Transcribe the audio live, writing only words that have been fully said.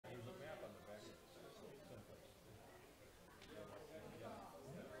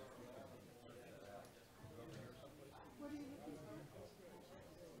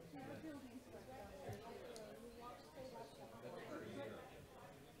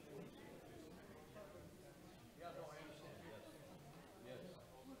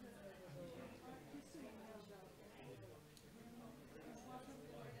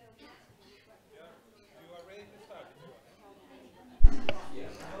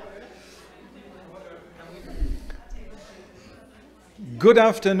Good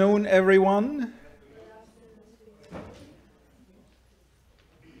afternoon, everyone.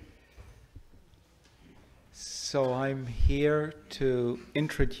 So I'm here to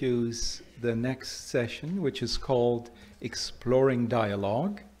introduce the next session, which is called Exploring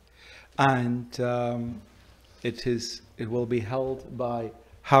Dialogue. And it will be held by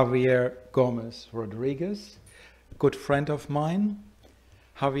Javier Gomez Rodriguez, good friend of mine.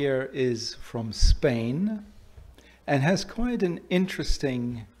 Javier is from Spain and has quite an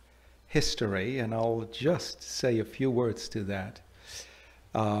interesting history, and I'll just say a few words to that.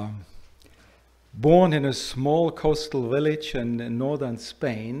 Born in a small coastal village in northern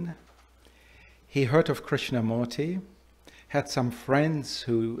Spain, he heard of Krishnamurti, had some friends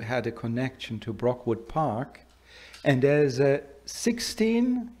who had a connection to Brockwood Park, and as a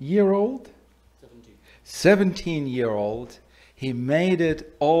 17-year-old, he made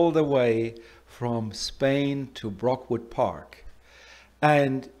it all the way from Spain to Brockwood Park.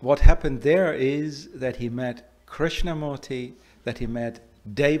 And what happened there is that he met Krishnamurti, that he met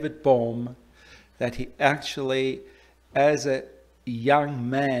David Bohm, that he actually, as a young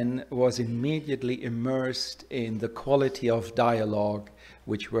man, was immediately immersed in the quality of dialogue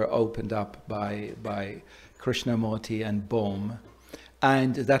which were opened up by Krishnamurti and Bohm.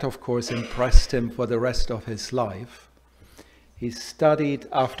 And that, of course, impressed him for the rest of his life. He studied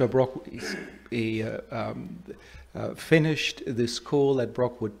after he finished the school at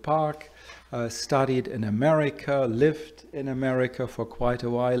Brockwood Park, studied in America, lived in America for quite a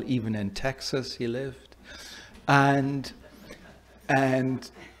while, even in Texas he lived, and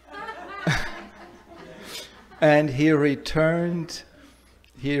he returned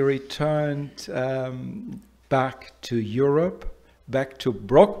back to Europe, back to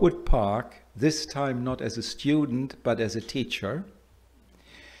Brockwood Park, this time not as a student but as a teacher,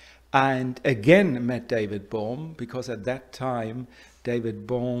 and again met David Bohm, because at that time David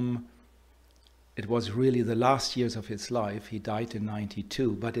Bohm, it was really the last years of his life. He died in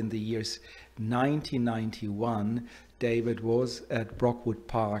 92, but in the years 1991 David was at Brockwood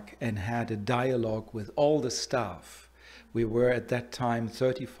Park and had a dialogue with all the staff. We were at that time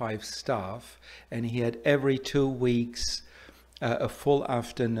 35 staff, and he had every 2 weeks a full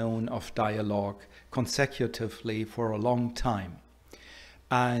afternoon of dialogue consecutively for a long time.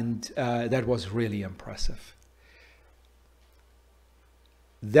 And that was really impressive.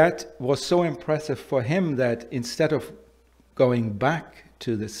 That was so impressive for him that instead of going back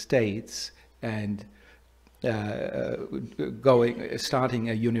to the States and starting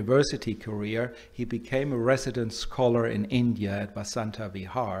a university career, he became a resident scholar in India at Vasanta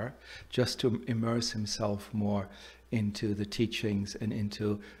Vihar, just to immerse himself more into the teachings and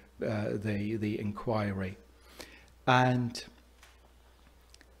into the inquiry. And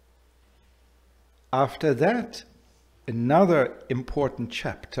after that, another important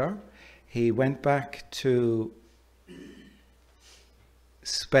chapter, he went back to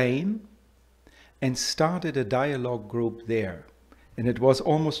Spain and started a dialogue group there. And it was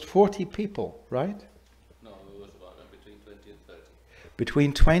almost 40 people, right? No, it was about between 20 and 30.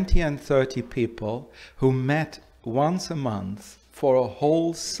 Between 20 and 30 people who met once a month for a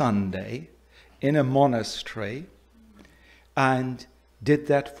whole Sunday in a monastery, and did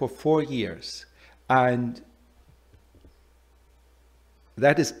that for 4 years. And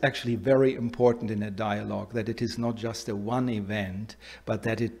that is actually very important in a dialogue, that it is not just a one event, but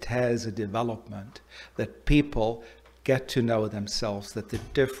that it has a development, that people get to know themselves, that the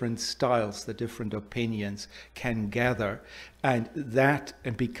different styles, the different opinions can gather and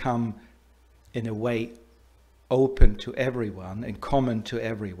become, in a way, open to everyone and common to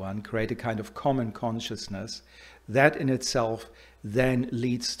everyone, create a kind of common consciousness. That in itself then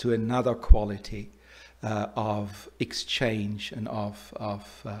leads to another quality of exchange and of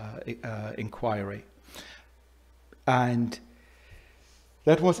inquiry. And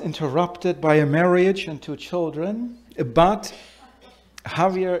that was interrupted by a marriage and 2 children, but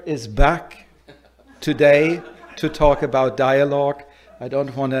Javier is back today to talk about dialogue. I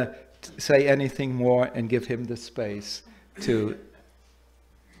don't want to say anything more and give him the space to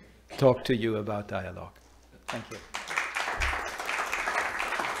talk to you about dialogue. Thank you.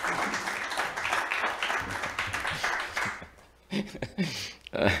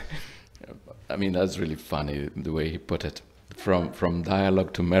 I mean, that's really funny the way he put it, from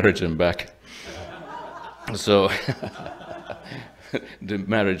dialogue to marriage and back. So the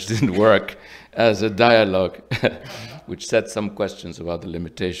marriage didn't work as a dialogue, which set some questions about the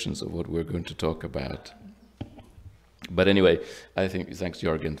limitations of what we're going to talk about. But anyway, I think thanks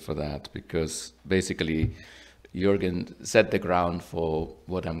Jürgen for that, because basically Jürgen set the ground for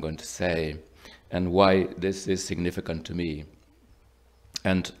what I'm going to say and why this is significant to me.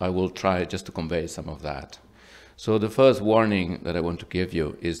 And I will try just to convey some of that. So the first warning that I want to give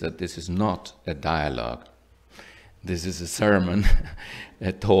you is that this is not a dialogue. This is a sermon,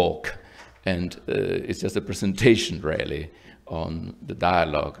 a talk, and it's just a presentation, really, on the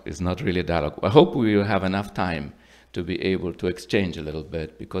dialogue. It's not really a dialogue. I hope we will have enough time to be able to exchange a little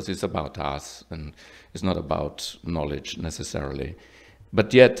bit, because it's about us, and it's not about knowledge necessarily.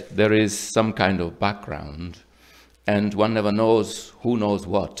 But yet, there is some kind of background, and one never knows who knows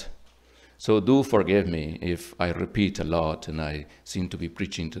what. So do forgive me if I repeat a lot and I seem to be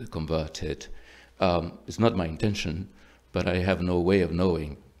preaching to the converted. It's not my intention, but I have no way of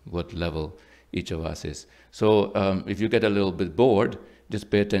knowing what level each of us is. So if you get a little bit bored,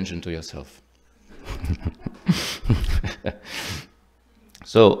 just pay attention to yourself.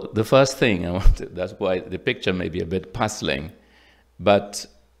 So the first thing I wanted, that's why the picture may be a bit puzzling, but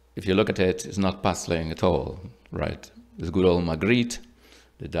if you look at it, it's not puzzling at all, right? This good old Magritte,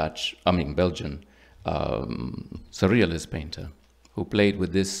 the Belgian surrealist painter, who played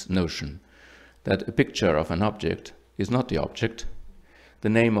with this notion that a picture of an object is not the object, the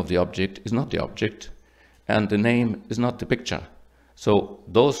name of the object is not the object, and the name is not the picture. So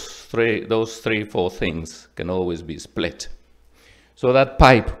those three, four things can always be split. So that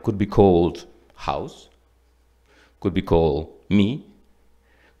pipe could be called house, could be called me,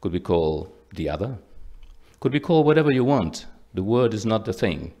 could be called the other, could be called whatever you want. The word is not the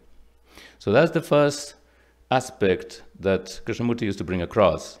thing. So that's the first aspect that Krishnamurti used to bring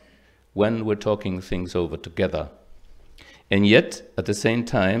across when we're talking things over together. And yet, at the same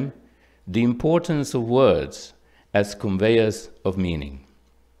time, the importance of words as conveyors of meaning.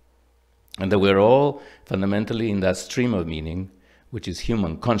 And that we're all fundamentally in that stream of meaning, which is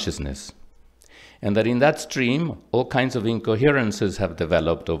human consciousness. And that in that stream, all kinds of incoherences have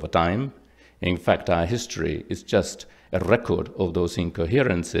developed over time. In fact, our history is just a record of those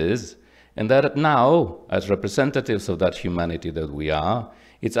incoherences, and that now, as representatives of that humanity that we are,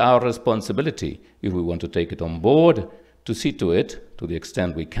 it's our responsibility, if we want to take it on board, to see to it, to the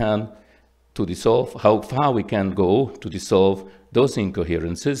extent we can, to dissolve, how far we can go to dissolve those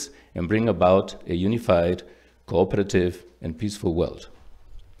incoherences and bring about a unified, cooperative, and peaceful world.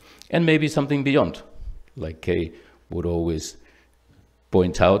 And maybe something beyond, like Kay would always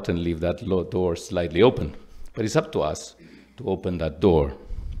point out and leave that door slightly open. But it's up to us to open that door.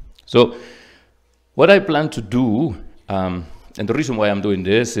 So what I plan to do, and the reason why I'm doing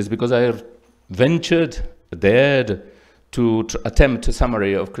this is because I dared to attempt a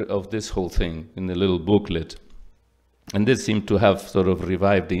summary of this whole thing in a little booklet. And this seemed to have sort of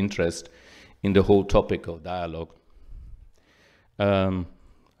revived the interest in the whole topic of dialogue. Are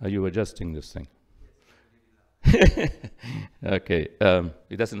you adjusting this thing? Okay.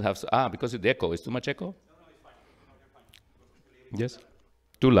 It doesn't have... because of the echo. Is too much echo? Yes?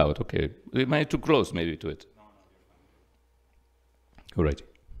 Too loud, okay. It might be too close, maybe, to it. All right.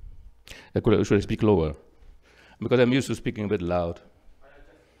 Should I speak lower? Because I'm used to speaking a bit loud.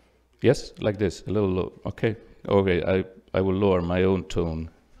 Yes? Like this, a little low. Okay. Okay, I will lower my own tone.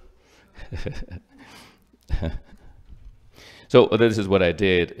 So this is what I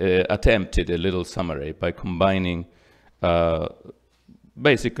did. Attempted a little summary by combining...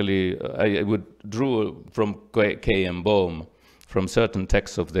 basically, I would drew from Kay and Bohm from certain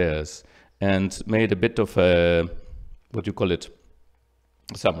texts of theirs and made a bit of a, what do you call it,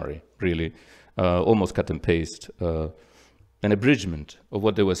 summary, really, almost cut and paste, an abridgment of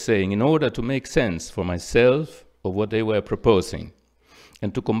what they were saying in order to make sense for myself of what they were proposing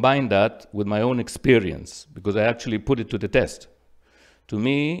and to combine that with my own experience, because I actually put it to the test. To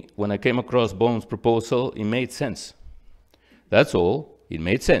me, when I came across Bohm's proposal, it made sense. That's all, it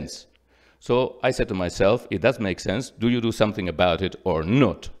made sense. So I said to myself, it does make sense, do you do something about it or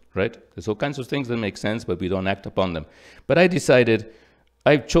not, right? There's all kinds of things that make sense, but we don't act upon them. But I decided,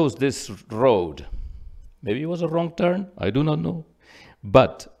 I chose this road. Maybe it was a wrong turn, I do not know.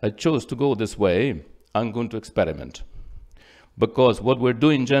 But I chose to go this way, I'm going to experiment. Because what we're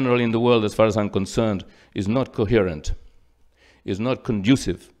doing generally in the world, as far as I'm concerned, is not coherent, is not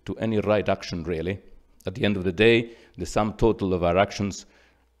conducive to any right action, really. At the end of the day, the sum total of our actions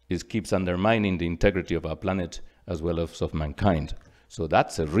keeps undermining the integrity of our planet as well as of mankind. So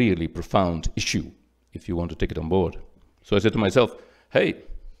that's a really profound issue if you want to take it on board. So I said to myself, hey,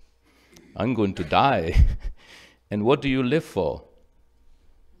 I'm going to die. And what do you live for?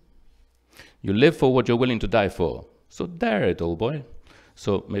 You live for what you're willing to die for. So dare it, old boy.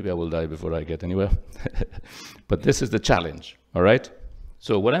 So maybe I will die before I get anywhere. But this is the challenge, all right?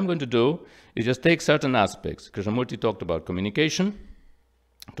 So what I'm going to do is just take certain aspects. Krishnamurti talked about communication,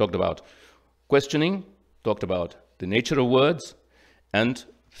 talked about questioning, talked about the nature of words, and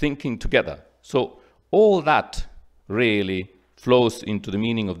thinking together. So all that really flows into the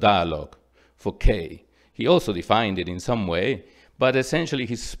meaning of dialogue for K. He also defined it in some way, but essentially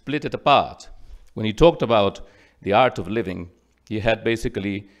he split it apart. When he talked about the art of living, he had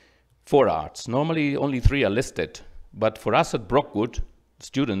basically 4 arts. Normally only 3 are listed, but for us at Brockwood,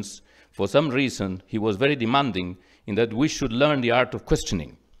 students, for some reason, he was very demanding in that we should learn the art of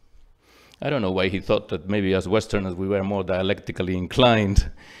questioning. I don't know why he thought that maybe as Westerners we were more dialectically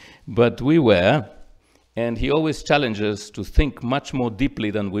inclined, but we were, and he always challenged us to think much more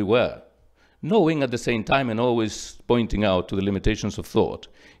deeply than we were, knowing at the same time and always pointing out to the limitations of thought.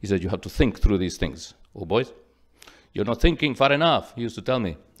 He said, you have to think through these things. Oh, boys, you're not thinking far enough, he used to tell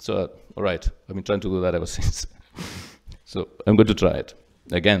me. So, all right, I've been trying to do that ever since. So I'm going to try it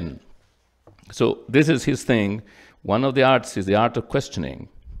again. So this is his thing. One of the arts is the art of questioning,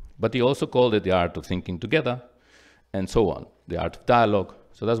 but he also called it the art of thinking together, and so on, the art of dialogue.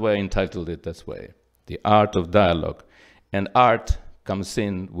 So that's why I entitled it this way, the art of dialogue. And art comes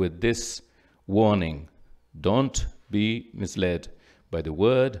in with this warning: don't be misled by the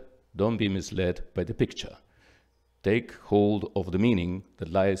word, don't be misled by the picture. Take hold of the meaning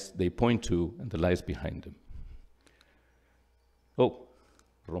that lies, they point to, and that lies behind them. Oh,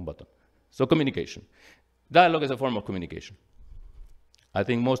 wrong button. So communication. Dialogue is a form of communication. I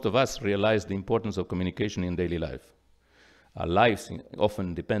think most of us realize the importance of communication in daily life. Our lives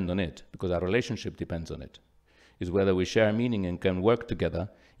often depend on it, because our relationship depends on it. It's whether we share meaning and can work together,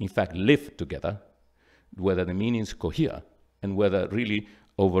 in fact live together, whether the meanings cohere, and whether really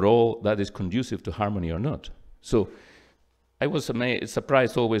overall that is conducive to harmony or not. So I was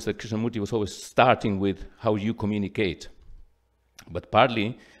surprised always that Krishnamurti was always starting with how you communicate. But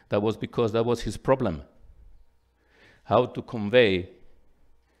partly that was because that was his problem. How to convey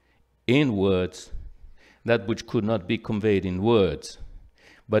in words that which could not be conveyed in words,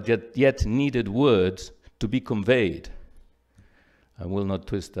 but yet needed words to be conveyed. I will not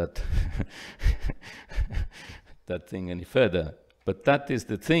twist that, that thing any further, but that is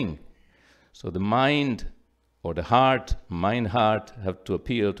the thing. So the mind or the heart, mind-heart, have to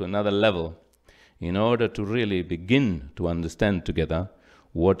appeal to another level in order to really begin to understand together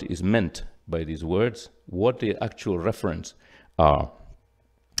what is meant by these words, what the actual reference are.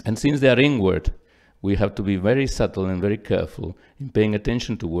 And since they are inward, we have to be very subtle and very careful in paying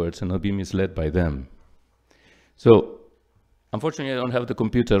attention to words and not be misled by them. So, unfortunately, I don't have the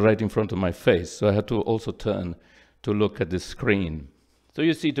computer right in front of my face, so I had to also turn to look at the screen. So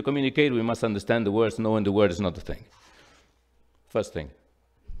you see, to communicate, we must understand the words, knowing the word is not the thing. First thing,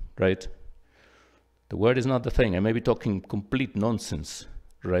 right? The word is not the thing. I may be talking complete nonsense,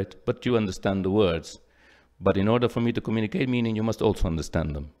 right? But you understand the words. But in order for me to communicate meaning, you must also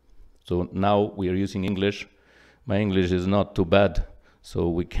understand them. So now we are using English. My English is not too bad, so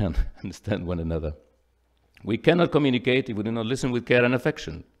we can understand one another. We cannot communicate if we do not listen with care and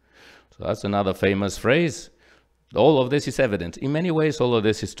affection. So that's another famous phrase. All of this is evident. In many ways, all of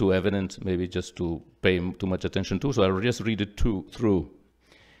this is too evident, maybe just to pay too much attention to, so I'll just read it through.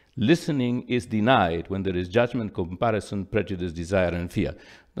 Listening is denied when there is judgment, comparison, prejudice, desire, and fear.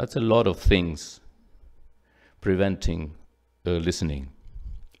 That's a lot of things preventing listening.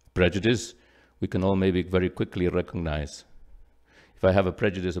 Prejudice, we can all maybe very quickly recognize. If I have a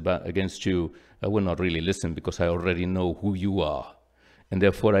prejudice against you, I will not really listen because I already know who you are. And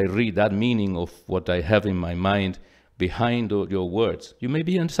therefore I read that meaning of what I have in my mind behind your words. You may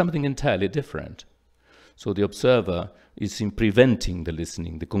be in something entirely different. So the observer is in preventing the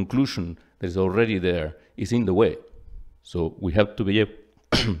listening. The conclusion that is already there is in the way. So we have to be,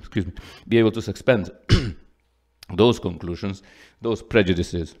 excuse me, be able to suspend those conclusions, those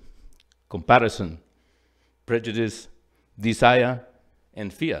prejudices, comparison, prejudice, desire,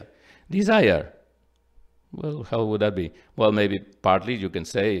 and fear. Desire. Well, how would that be? Well, maybe partly you can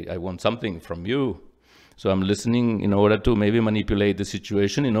say, I want something from you. So I'm listening in order to maybe manipulate the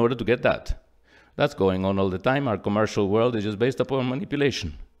situation in order to get that. That's going on all the time. Our commercial world is just based upon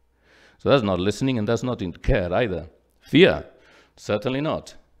manipulation. So that's not listening and that's not in care either. Fear, certainly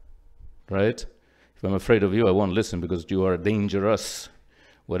not, right? If I'm afraid of you, I won't listen because you are dangerous.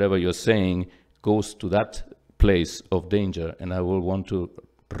 Whatever you're saying goes to that place of danger and I will want to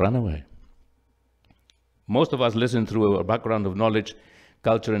run away. Most of us listen through a background of knowledge,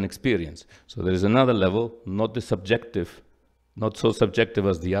 culture, and experience. So there is another level, not the subjective, not so subjective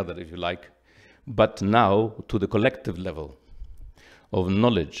as the other, if you like, but now to the collective level of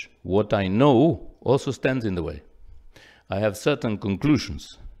knowledge. What I know also stands in the way. I have certain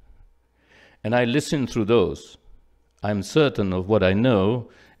conclusions, and I listen through those. I'm certain of what I know,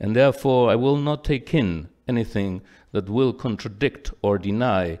 and therefore I will not take in anything that will contradict or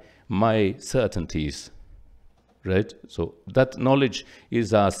deny my certainties, right? So that knowledge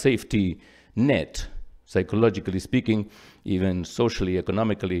is our safety net. Psychologically speaking, even socially,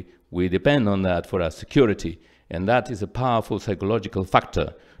 economically, we depend on that for our security. And that is a powerful psychological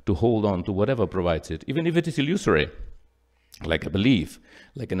factor to hold on to whatever provides it, even if it is illusory, like a belief,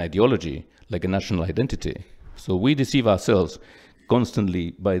 like an ideology, like a national identity. So we deceive ourselves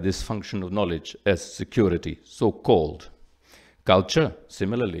constantly by this function of knowledge as security, so-called. Culture,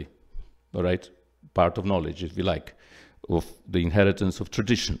 similarly, all right, part of knowledge, if you like, of the inheritance of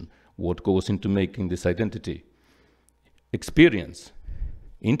tradition, what goes into making this identity. Experience,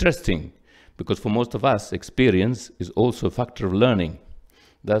 interesting, because for most of us, experience is also a factor of learning.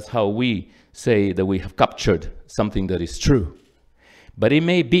 That's how we say that we have captured something that is true. But it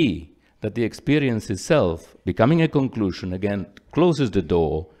may be that the experience itself, becoming a conclusion, again, closes the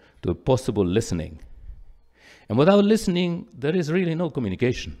door to a possible listening. And without listening, there is really no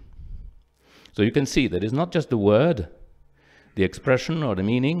communication. So you can see that it's not just the word, the expression or the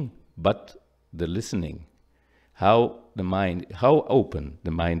meaning, but the listening. How open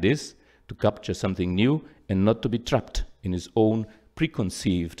the mind is to capture something new and not to be trapped in its own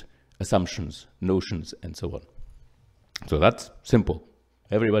preconceived assumptions, notions, and so on. So that's simple.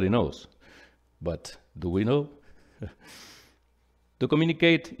 Everybody knows. But do we know? To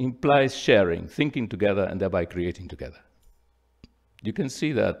communicate implies sharing, thinking together, and thereby creating together. You can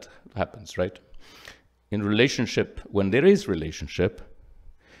see that happens, right? In relationship, when there is relationship,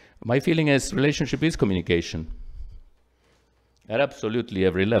 my feeling is relationship is communication. At absolutely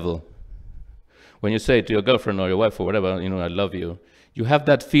every level. When you say to your girlfriend or your wife or whatever, you know, I love you, you have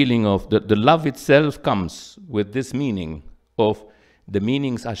that feeling of the love itself comes with this meaning of the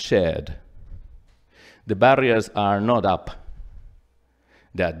meanings are shared. The barriers are not up,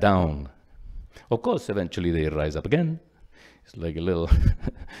 they are down. Of course, eventually they rise up again. It's like a little,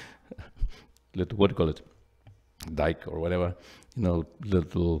 what do you call it, dike or whatever, you know,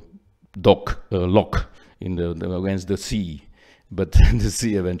 little lock in against the sea. But the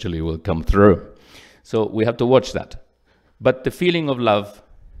sea eventually will come through. So we have to watch that. But the feeling of love,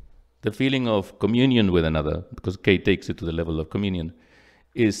 the feeling of communion with another, because Kay takes it to the level of communion,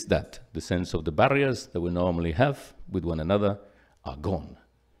 is that the sense of the barriers that we normally have with one another are gone.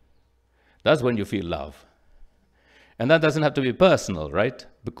 That's when you feel love. And that doesn't have to be personal, right?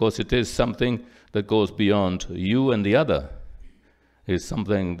 Because it is something that goes beyond you and the other. It's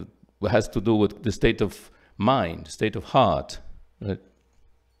something that has to do with the state of mind, state of heart. Right?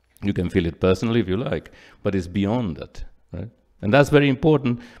 You can feel it personally if you like, but it's beyond that, right? And that's very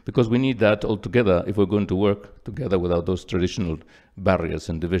important because we need that all together if we're going to work together without those traditional barriers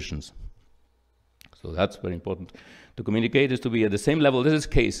and divisions. So that's very important. To communicate is to be at the same level. This is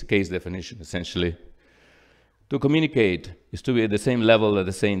case definition, essentially. To communicate is to be at the same level at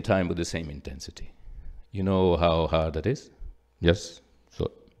the same time with the same intensity. You know how hard that is? Yes?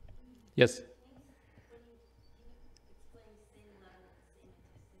 So, yes?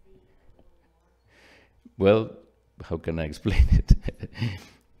 Well, how can I explain it?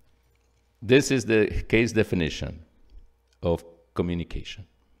 This is the case definition of communication.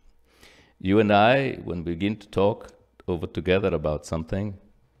 You and I, when we begin to talk over together about something,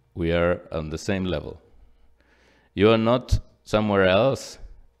 we are on the same level. You are not somewhere else.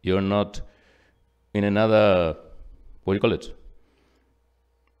 You're not in another, what do you call it?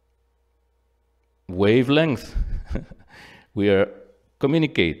 Wavelength. We are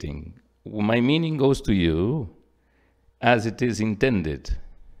communicating. My meaning goes to you as it is intended.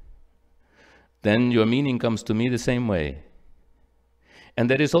 Then your meaning comes to me the same way. And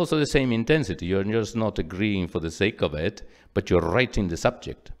there is also the same intensity. You're just not agreeing for the sake of it, but you're right in the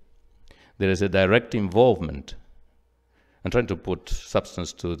subject. There is a direct involvement. I'm trying to put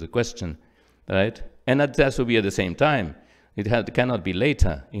substance to the question, right? And that has to be at the same time. It cannot be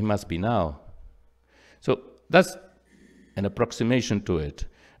later. It must be now. So that's an approximation to it.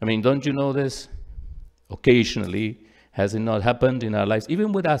 I mean, don't you know this? Occasionally, has it not happened in our lives?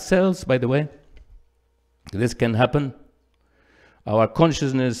 Even with ourselves, by the way, this can happen. Our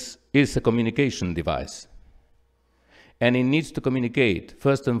consciousness is a communication device. And it needs to communicate,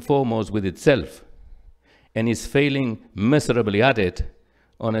 first and foremost, with itself. And is failing miserably at it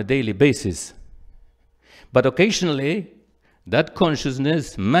on a daily basis. But occasionally, that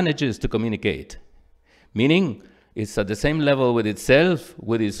consciousness manages to communicate. Meaning, it's at the same level with itself,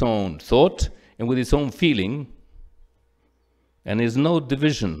 with its own thought, and with its own feeling. And there's no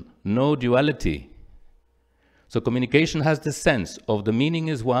division, no duality. So communication has the sense of the meaning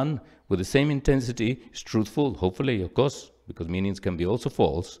is one, with the same intensity, it's truthful, hopefully, of course, because meanings can be also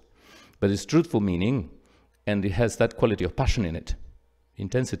false, but it's truthful meaning, and it has that quality of passion in it,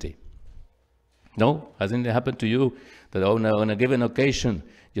 intensity. No? Hasn't it happened to you that on a given occasion,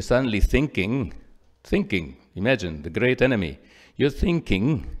 you're suddenly thinking, imagine the great enemy, you're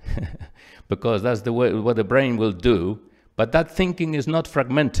thinking, because that's the way what the brain will do, but that thinking is not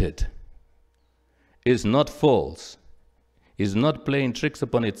fragmented, is not false, is not playing tricks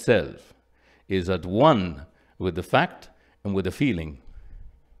upon itself, is at one with the fact and with the feeling.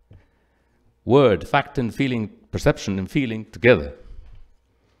 Word, fact and feeling, perception and feeling together.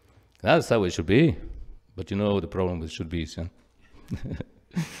 That's how it should be. But you know the problem with should be.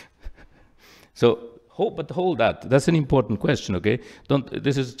 So hold that. That's an important question, okay?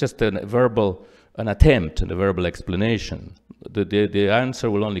 This is just an attempt and a verbal explanation. The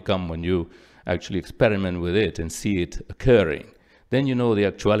answer will only come when you actually experiment with it and see it occurring. Then you know the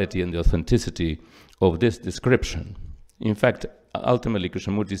actuality and the authenticity of this description. In fact, ultimately,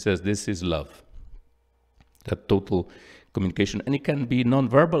 Krishnamurti says this is love. That total communication. And it can be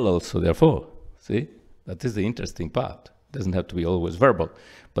non-verbal also, therefore. See? That is the interesting part. It doesn't have to be always verbal.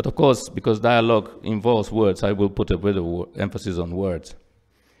 But of course, because dialogue involves words, I will put a bit of emphasis on words.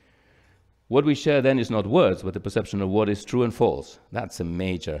 What we share then is not words, but the perception of what is true and false. That's a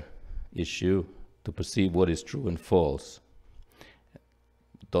major issue, to perceive what is true and false.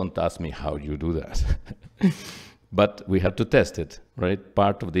 Don't ask me how you do that. But we have to test it, right?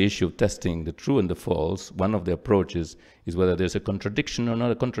 Part of the issue of testing the true and the false, one of the approaches is whether there's a contradiction or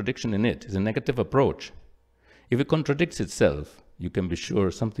not a contradiction in it. It's a negative approach. If it contradicts itself, you can be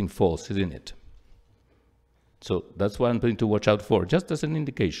sure something false is in it. So that's what I'm going to watch out for, just as an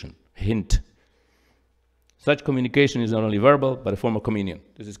indication, hint. Such communication is not only verbal, but a form of communion.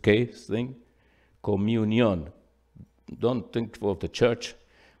 This is case thing, communion. Don't think of the church,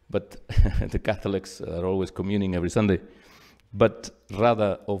 but the Catholics are always communing every Sunday. But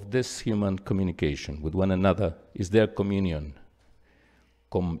rather of this human communication with one another is their communion.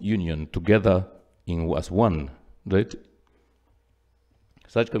 Communion, together as one, right?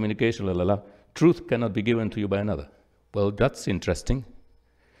 Such communication, truth cannot be given to you by another. Well, that's interesting,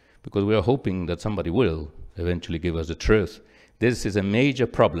 because we are hoping that somebody will eventually give us the truth. This is a major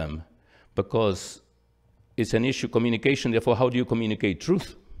problem, because it's an issue, communication, therefore how do you communicate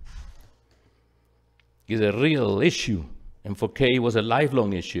truth? Is a real issue, and for Kay was a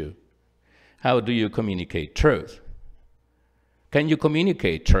lifelong issue. How do you communicate truth? Can you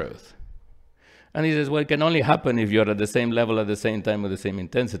communicate truth? And he says, well, it can only happen if you're at the same level at the same time with the same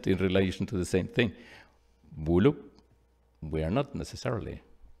intensity in relation to the same thing. Look, we are not necessarily.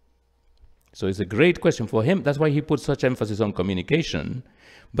 So it's a great question for him. That's why he put such emphasis on communication,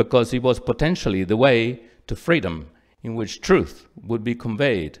 because it was potentially the way to freedom in which truth would be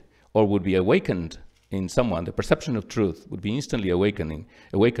conveyed or would be awakened in someone. The perception of truth would be instantly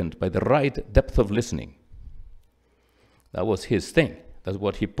awakened by the right depth of listening. That was his thing. That's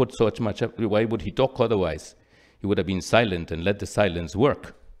what he put so much. Why would he talk otherwise? He would have been silent and let the silence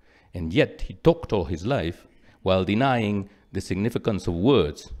work. And yet he talked all his life while denying the significance of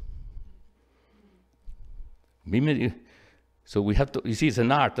words. So we have to, you see, it's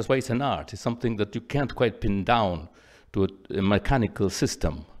an art. That's why it's an art. It's something that you can't quite pin down to a mechanical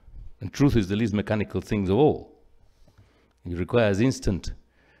system. And truth is the least mechanical thing of all. It requires instant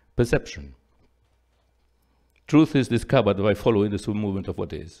perception. Truth is discovered by following the slow movement of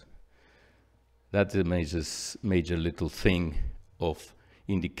what is. That's a major little thing of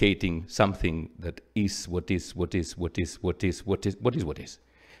indicating something that is what is, what is, what is, what is, what is, what is, what is.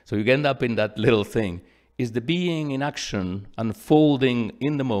 So you end up in that little thing, is the being in action unfolding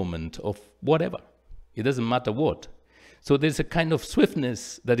in the moment of whatever. It doesn't matter what. So there's a kind of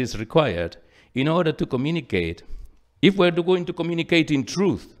swiftness that is required in order to communicate. If we're going to communicate in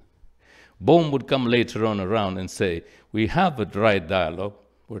truth, Bohm would come later on around and say, we have a right dialogue,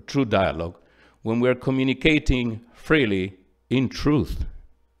 or true dialogue, when we're communicating freely in truth.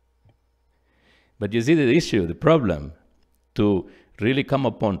 But you see the issue, the problem, to really come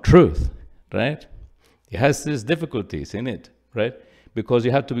upon truth, right? It has these difficulties in it, right? Because you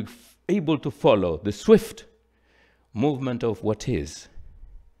have to be able to follow the swift movement of what is.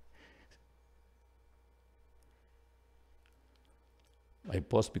 I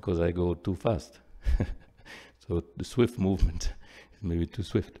pause because I go too fast. So the swift movement is maybe too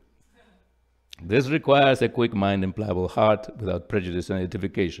swift. This requires a quick mind and pliable heart without prejudice and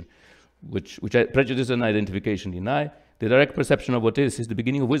identification, which prejudice and identification deny. The direct perception of what is the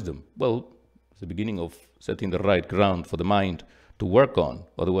beginning of wisdom. Well, it's the beginning of setting the right ground for the mind to work on.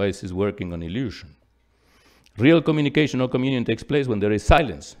 Otherwise, it's working on illusion. Real communication or communion takes place when there is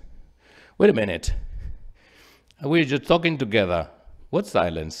silence. Wait a minute. We're just talking together. What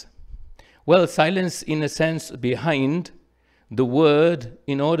silence? Well, silence in a sense behind the word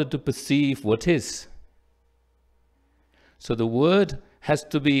in order to perceive what is. So the word has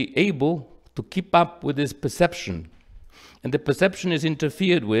to be able to keep up with this perception. And the perception is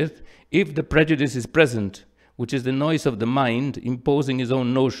interfered with if the prejudice is present, which is the noise of the mind imposing his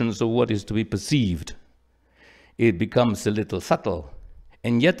own notions of what is to be perceived. It becomes a little subtle.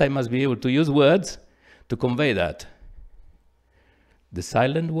 And yet I must be able to use words to convey that. The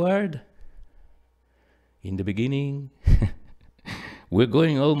silent word, in the beginning, we're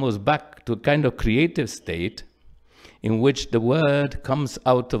going almost back to a kind of creative state in which the word comes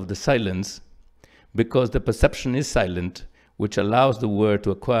out of the silence because the perception is silent, which allows the word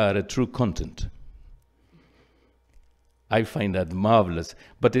to acquire a true content. I find that marvelous,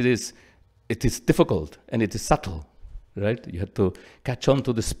 but it is difficult and it is subtle, right? You have to catch on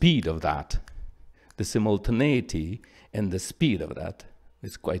to the speed of that, the simultaneity and the speed of that.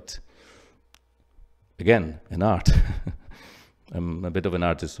 It's quite, again, an art. I'm a bit of an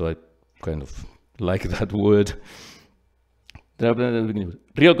artist, so I kind of like that word.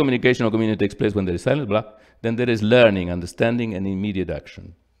 Real communication or community takes place when there is silence, blah. Then there is learning, understanding, and immediate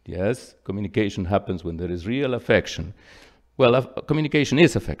action. Yes, communication happens when there is real affection. Well, communication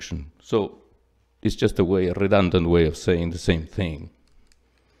is affection, so it's just a redundant way of saying the same thing.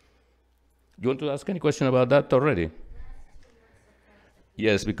 You want to ask any question about that already?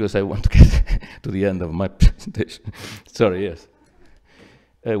 Yes, because I want to get to the end of my presentation. Sorry, yes.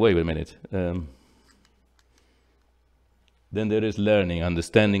 Wait a minute. Then there is learning,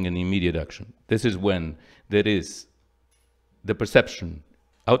 understanding, and immediate action. This is when there is the perception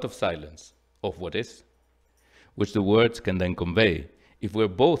out of silence of what is, which the words can then convey. If we're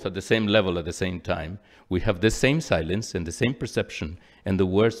both at the same level at the same time, we have the same silence and the same perception, and the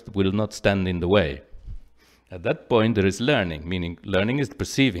words will not stand in the way. At that point, there is learning, meaning learning is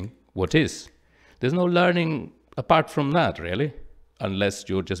perceiving what is. There's no learning apart from that, really, unless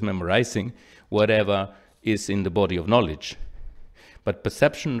you're just memorizing whatever is in the body of knowledge. But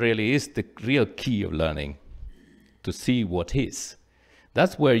perception really is the real key of learning, to see what is.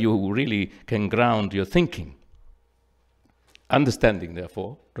 That's where you really can ground your thinking. Understanding,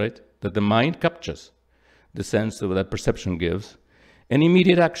 therefore, right, that the mind captures the sense that perception gives, and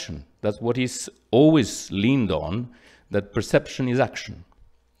immediate action. That's what is always leaned on, that perception is action,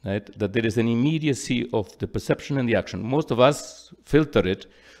 right? That there is an immediacy of the perception and the action. Most of us filter it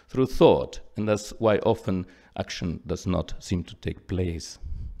through thought, and that's why often action does not seem to take place.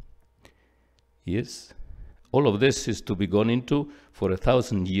 Yes, all of this is to be gone into for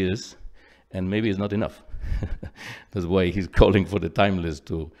 1,000 years, and maybe it's not enough. That's why he's calling for the timeless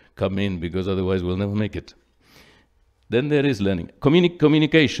to come in, because otherwise we'll never make it. Then there is learning.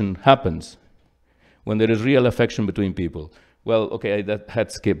 Communication happens when there is real affection between people. Well, okay, I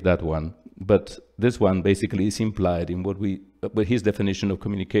had skipped that one, but this one basically is implied in his definition of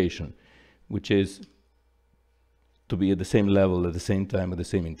communication, which is to be at the same level, at the same time, at the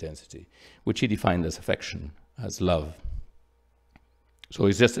same intensity, which he defined as affection, as love. So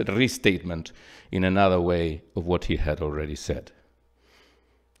it's just a restatement in another way of what he had already said.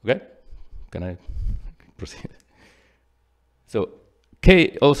 Okay? Can I proceed? So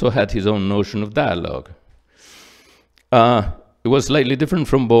Kay also had his own notion of dialogue. It was slightly different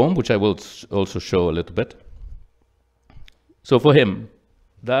from Bohm, which I will also show a little bit. So for him,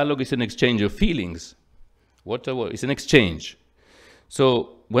 dialogue is an exchange of feelings. It's an exchange.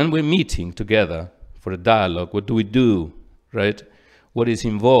 So when we're meeting together for a dialogue, what do we do, right? What is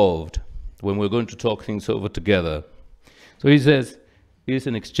involved when we're going to talk things over together? So he says, it is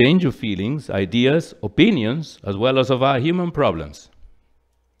an exchange of feelings, ideas, opinions, as well as of our human problems.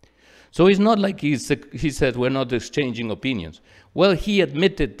 So it's not like he said we're not exchanging opinions. Well, he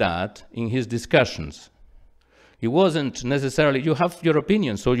admitted that in his discussions. He wasn't necessarily, you have your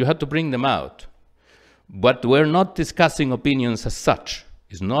opinions, so you have to bring them out. But we're not discussing opinions as such.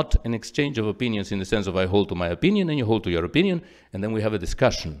 It's not an exchange of opinions in the sense of I hold to my opinion and you hold to your opinion, and then we have a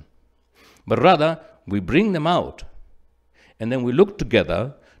discussion. But rather, we bring them out. And then we look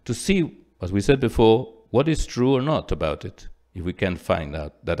together to see, as we said before, what is true or not about it, if we can find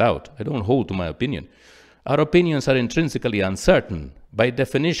that out. I don't hold to my opinion. Our opinions are intrinsically uncertain. By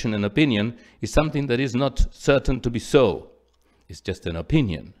definition, an opinion is something that is not certain to be so. It's just an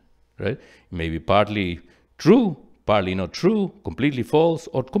opinion, right? It may be partly true, partly not true, completely false,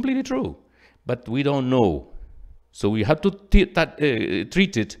 or completely true. But we don't know. So we have to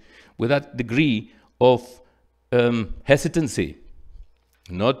treat it with that degree of hesitancy,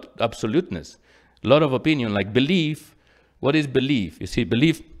 not absoluteness. A lot of opinion, like belief. What is belief? You see,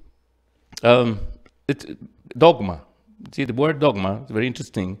 belief, it's dogma. See, the word dogma is very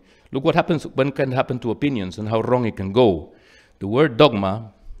interesting. Look what happens when can happen to opinions and how wrong it can go. The word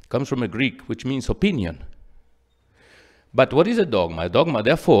dogma comes from a Greek, which means opinion. But what is a dogma? A dogma,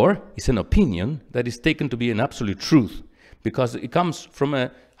 therefore, is an opinion that is taken to be an absolute truth, because it comes from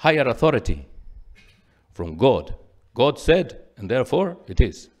a higher authority, from God. God said, and therefore it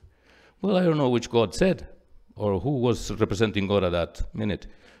is. Well, I don't know which God said, or who was representing God at that minute,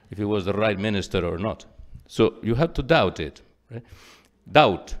 if he was the right minister or not. So you have to doubt it. Right?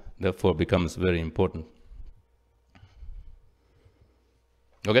 Doubt, therefore, becomes very important.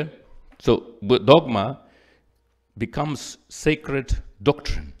 Okay? So dogma becomes sacred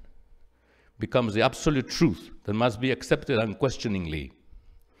doctrine, becomes the absolute truth that must be accepted unquestioningly.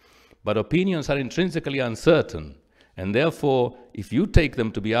 But opinions are intrinsically uncertain, and therefore, if you take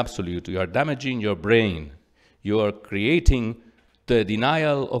them to be absolute, you are damaging your brain. You are creating the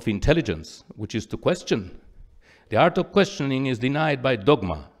denial of intelligence, which is to question. The art of questioning is denied by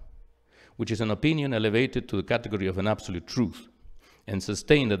dogma, which is an opinion elevated to the category of an absolute truth and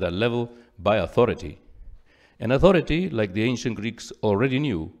sustained at that level by authority. And authority, like the ancient Greeks already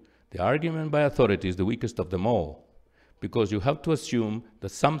knew, the argument by authority is the weakest of them all, because you have to assume that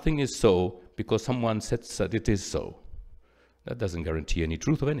something is so because someone said that it is so. That doesn't guarantee any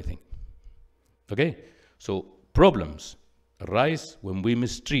truth of anything. Okay? So problems arise when we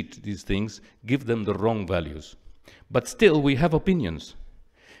mistreat these things, give them the wrong values. But still, we have opinions,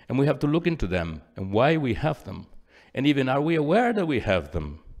 and we have to look into them and why we have them. And even, are we aware that we have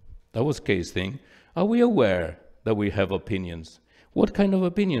them? That was Kay's thing. Are we aware that we have opinions? What kind of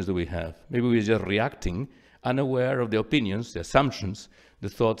opinions do we have? Maybe we're just reacting, unaware of the opinions, the assumptions, the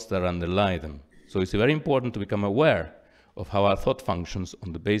thoughts that underlie them. So it's very important to become aware of how our thought functions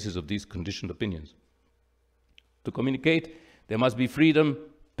on the basis of these conditioned opinions. To communicate, there must be freedom,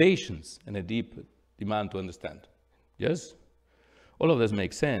 patience, and a deep demand to understand. Yes? All of this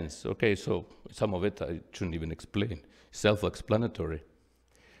makes sense. Okay, so some of it I shouldn't even explain. Self-explanatory.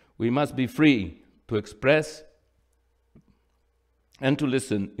 We must be free to express and to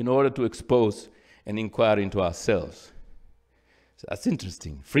listen in order to expose and inquire into ourselves. So that's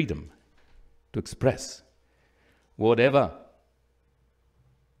interesting. Freedom to express whatever,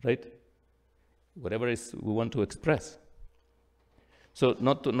 right? Whatever is we want to express. So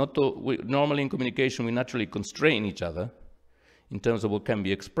normally in communication we naturally constrain each other in terms of what can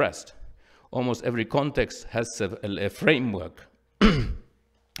be expressed. Almost every context has a framework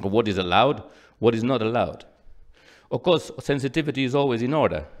of what is allowed, what is not allowed. Of course, sensitivity is always in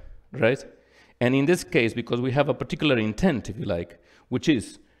order, right? And in this case, because we have a particular intent, if you like, which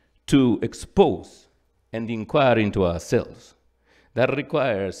is to expose and inquire into ourselves, that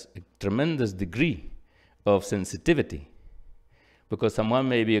requires a tremendous degree of sensitivity, because someone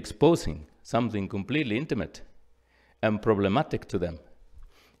may be exposing something completely intimate and problematic to them.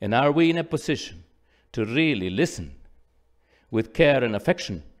 And are we in a position to really listen with care and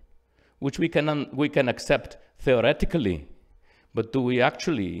affection, which we can accept theoretically, but do we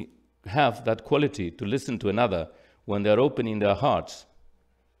actually have that quality to listen to another when they're opening their hearts,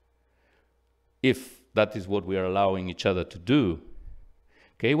 if that is what we are allowing each other to do?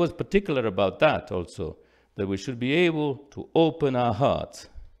 Okay, he was particular about that also, that we should be able to open our hearts.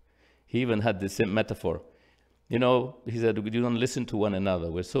 He even had the same metaphor. You know, he said, we don't listen to one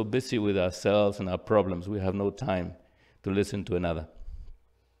another. We're so busy with ourselves and our problems, we have no time to listen to another.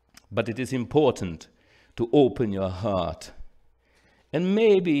 But it is important to open your heart. And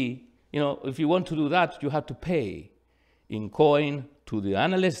maybe, you know, if you want to do that, you have to pay in coin to the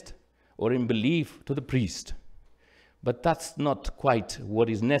analyst or in belief to the priest. But that's not quite what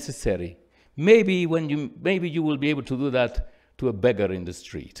is necessary. Maybe you will be able to do that to a beggar in the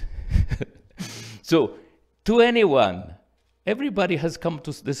street. So, to anyone, everybody has come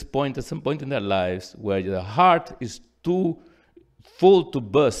to this point at some point in their lives where the heart is too full to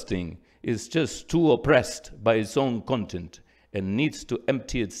bursting, is just too oppressed by its own content and needs to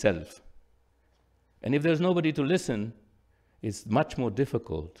empty itself. And if there's nobody to listen, it's much more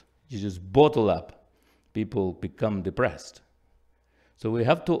difficult. You just bottle up. People become depressed. So we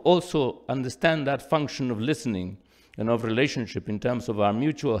have to also understand that function of listening and of relationship in terms of our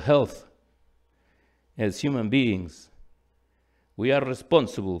mutual health as human beings. We are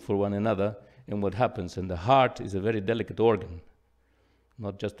responsible for one another and what happens, and the heart is a very delicate organ,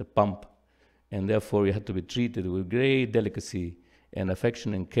 not just a pump, and therefore you have to be treated with great delicacy and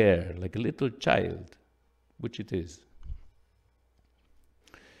affection and care, like a little child, which it is.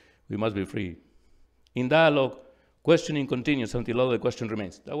 We must be free. In dialogue, questioning continues until all the question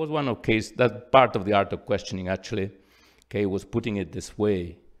remains. That was one of Kay's, that part of the art of questioning, actually. Kay was putting it this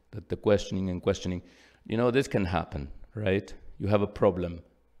way, that the questioning and questioning, you know, this can happen. right? You have a problem.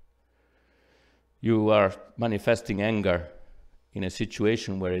 You are manifesting anger in a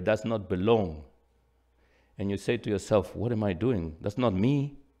situation where it does not belong. And you say to yourself, what am I doing? That's not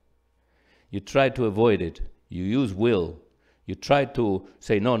me. You try to avoid it. You use will. You try to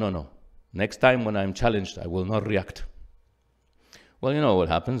say, no, no, no. Next time when I'm challenged, I will not react. Well, you know what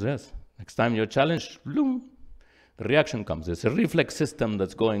happens, yes. Next time you're challenged, bloom, the reaction comes. There's a reflex system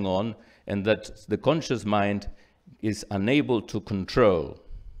that's going on and that the conscious mind is unable to control.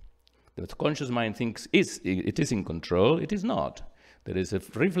 The conscious mind thinks it is in control. It is not. There is a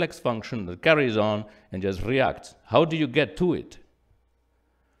reflex function that carries on and just reacts. How do you get to it?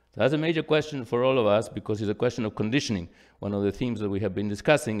 That's a major question for all of us because it's a question of conditioning. One of the themes that we have been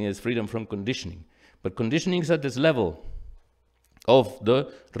discussing is freedom from conditioning. But conditioning is at this level of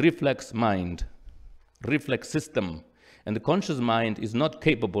the reflex mind, reflex system. And the conscious mind is not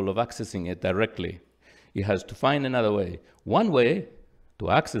capable of accessing it directly. It has to find another way. One way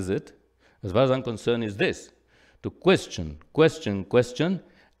to access it, as far as I'm concerned, is this: to question, question, question,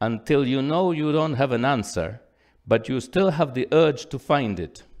 until you know you don't have an answer, but you still have the urge to find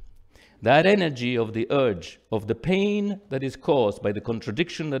it. That energy of the urge, of the pain that is caused by the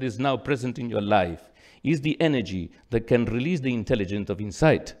contradiction that is now present in your life, is the energy that can release the intelligence of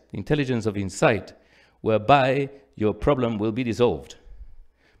insight, whereby your problem will be dissolved.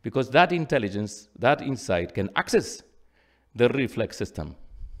 Because that intelligence, that insight can access the reflex system.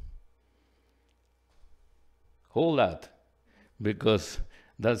 Hold that, because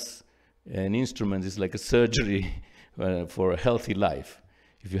that's an instrument, it's like a surgery for a healthy life.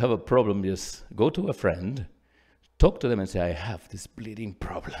 If you have a problem, just go to a friend, talk to them and say, I have this bleeding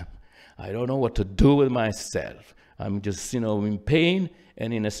problem. I don't know what to do with myself. I'm just, in pain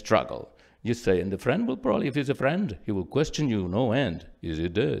and in a struggle. You say, and the friend will probably, if he's a friend, he will question you no end. Is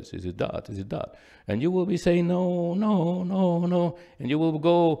it this? Is it that? Is it that? And you will be saying, no, no, no, no. And you will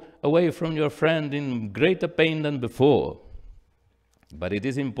go away from your friend in greater pain than before. But it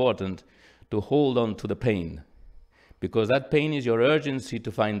is important to hold on to the pain, because that pain is your urgency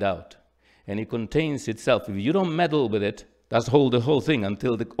to find out. And it contains itself. If you don't meddle with it, that's the whole thing,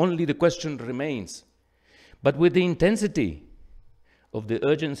 until only the question remains. But with the intensity of the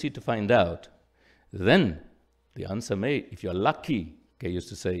urgency to find out, then the answer may, if you're lucky, I used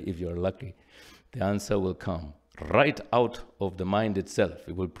to say, if you're lucky, the answer will come right out of the mind itself.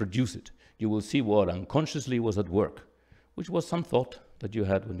 It will produce it. You will see what unconsciously was at work, which was some thought that you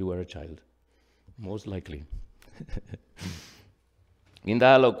had when you were a child, most likely. In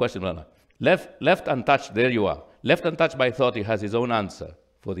dialogue, question, left untouched, there you are. Left untouched by thought, it has its own answer,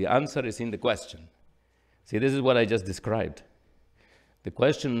 for the answer is in the question. See, this is what I just described. The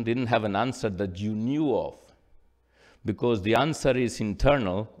question didn't have an answer that you knew of, because the answer is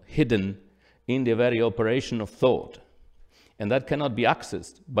internal, hidden in the very operation of thought. And that cannot be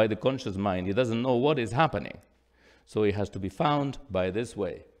accessed by the conscious mind. It doesn't know what is happening. So it has to be found by this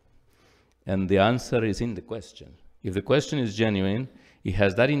way. And the answer is in the question. If the question is genuine, it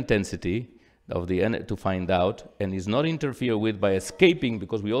has that intensity of to find out, and is not interfered with by escaping,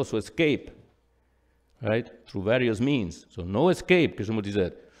 because we also escape, right, through various means. So no escape, because somebody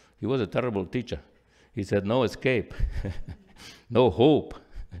said, he was a terrible teacher. He said, no escape, no hope.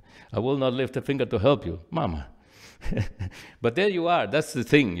 I will not lift a finger to help you, Mama. But there you are. That's the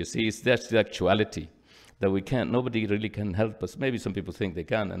thing, you see. That's the actuality, that we can't, nobody really can help us. Maybe some people think they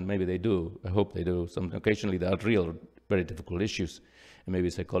can, and maybe they do. I hope they do. Occasionally there are real, very difficult issues, and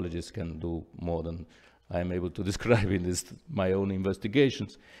maybe psychologists can do more than I'm able to describe in my own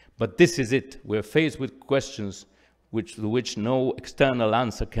investigations. But this is it. We're faced with questions to which no external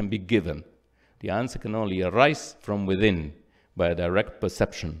answer can be given. The answer can only arise from within by a direct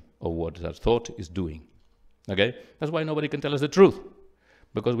perception of what our thought is doing. Okay? That's why nobody can tell us the truth,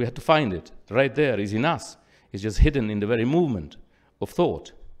 because we have to find it. Right there, it's in us. It's just hidden in the very movement of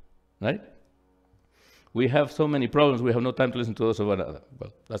thought. Right? We have so many problems, we have no time to listen to those of another.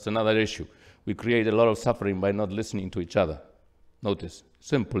 Well, that's another issue. We create a lot of suffering by not listening to each other. Notice,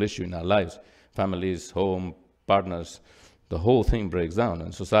 simple issue in our lives. Families, home, partners, the whole thing breaks down,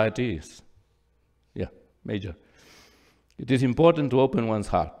 and society is, major. It is important to open one's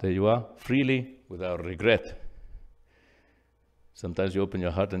heart. There you are, freely, without regret. Sometimes you open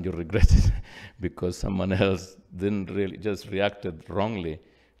your heart and you regret it because someone else didn't really, just reacted wrongly.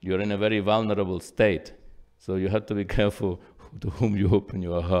 You're in a very vulnerable state. So you have to be careful to whom you open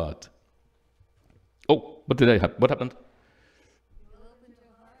your heart. Oh, what did I have? What happened? You opened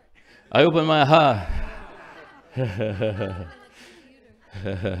your heart. I opened my heart.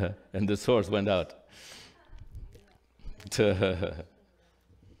 And the source went out.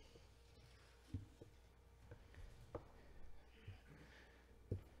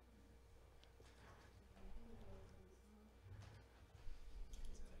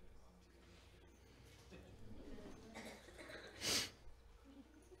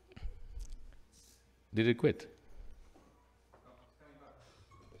 Did it quit?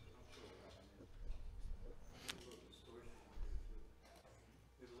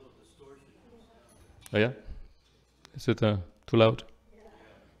 Oh yeah? Is it too loud?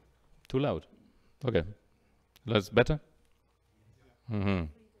 Too loud. Okay. That's better? Mm-hmm.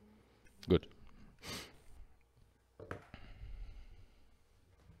 Good.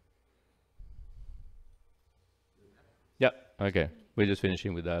 Yeah, okay. We're just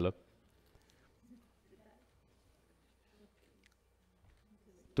finishing with dialogue.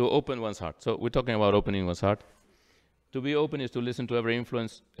 To open one's heart. So we're talking about opening one's heart. To be open is to listen to every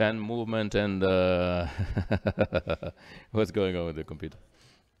influence and movement and what's going on with the computer.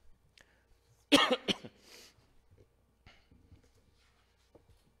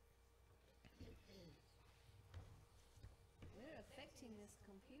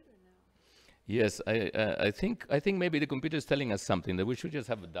 Yes, I think maybe the computer is telling us something, that we should just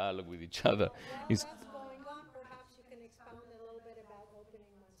have a dialogue with each other. While that's going on, perhaps you can expound a little bit about opening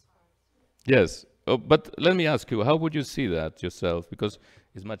one's heart. Yes, but let me ask you, how would you see that yourself? Because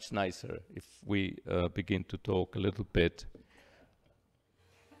it's much nicer if we begin to talk a little bit.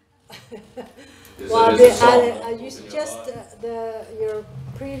 Well, your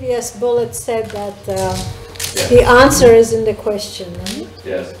previous bullet said that the answer is in the question, right?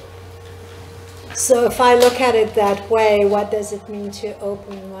 Yes. So if I look at it that way, what does it mean to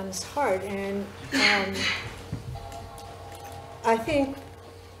open one's heart? And I think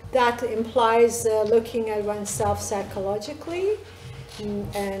that implies looking at oneself psychologically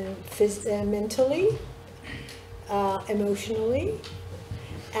and mentally, emotionally.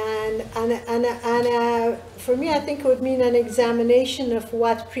 And for me, I think it would mean an examination of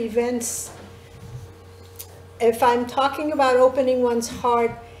what prevents, if I'm talking about opening one's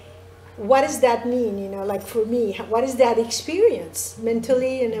heart, what does that mean? You know, like for me, what is that experience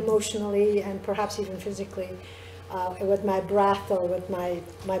mentally and emotionally and perhaps even physically with my breath or with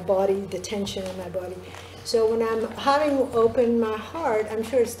my body, the tension in my body. So when I'm having opened my heart, I'm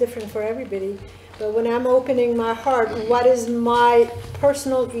sure it's different for everybody, but when I'm opening my heart, what is my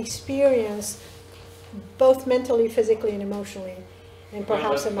personal experience, both mentally, physically, and emotionally, and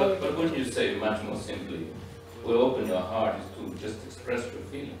perhaps but wouldn't you say much more simply, we open your heart is to just express your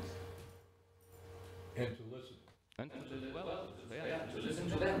feelings? And to listen. And to listen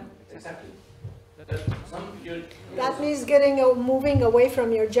to them, exactly. That means moving away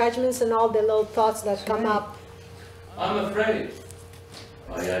from your judgments and all the little thoughts that come up. I'm afraid.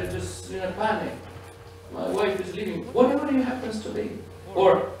 I'm just in a panic. My wife is leaving. Whatever it happens to be.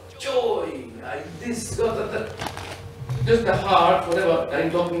 Or joy, this, that. Just the heart, whatever I'm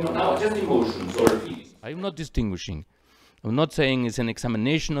talking about now, just emotions or feelings. I'm not distinguishing. I'm not saying it's an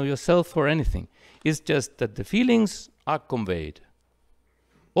examination of yourself or anything. It's just that the feelings are conveyed.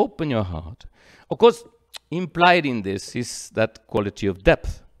 Open your heart. Of course, implied in this is that quality of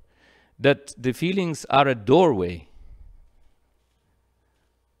depth, that the feelings are a doorway,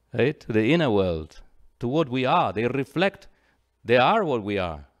 right, to the inner world, to what we are. They reflect, they are what we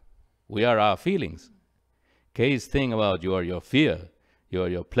are. We are our feelings. Kay's thing about you are your fear, you are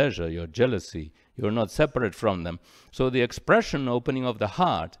your pleasure, your jealousy, you're not separate from them. So the expression opening of the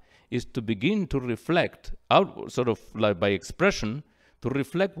heart is to begin to reflect, out, sort of like by expression, to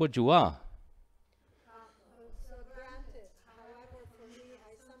reflect what you are. So granted, however, for me,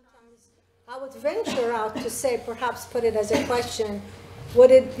 I would venture out to say, perhaps put it as a question,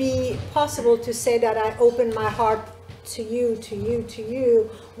 would it be possible to say that I open my heart to you,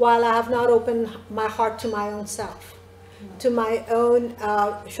 while I have not opened my heart to my own self, to my own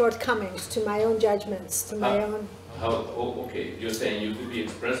shortcomings, to my own judgments, to my own... Okay, you're saying you could be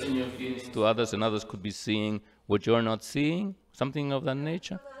expressing your feelings to others and others could be seeing what you're not seeing? Something of that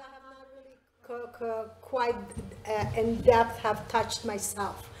nature? But I have not really quite in depth have touched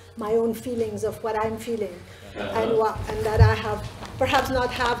myself, my own feelings of what I'm feeling, and that I have perhaps not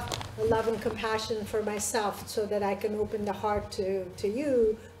have love and compassion for myself, so that I can open the heart to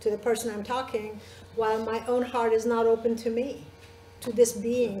you, to the person I'm talking, while my own heart is not open to me, to this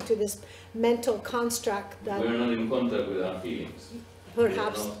being, to this mental construct that we're not in contact with our feelings.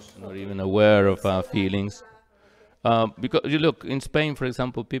 Perhaps Not even aware of our feelings. Because you look, in Spain, for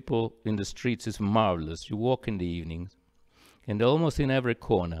example, people in the streets is marvelous. You walk in the evenings, and almost in every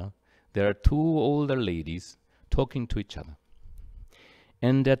corner, there are two older ladies talking to each other.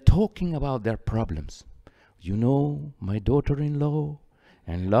 And they're talking about their problems. You know, my daughter-in-law,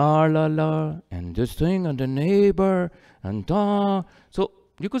 and la, and this thing, and the neighbor, and da. So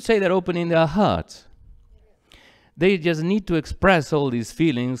you could say they're opening their hearts. They just need to express all these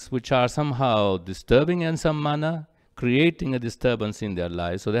feelings which are somehow disturbing in some manner, creating a disturbance in their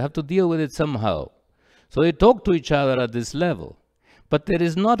lives. So they have to deal with it somehow. So they talk to each other at this level. But there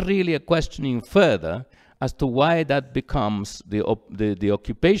is not really a questioning further as to why that becomes the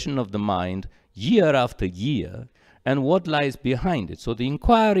occupation of the mind year after year, and what lies behind it. So the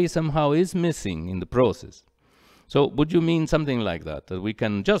inquiry somehow is missing in the process. So would you mean something like that, that we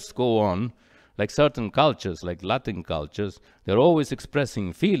can just go on, like certain cultures, like Latin cultures, they're always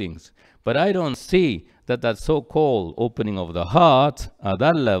expressing feelings, but I don't see that that so-called opening of the heart at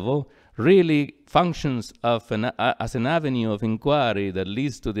that level really functions as an avenue of inquiry that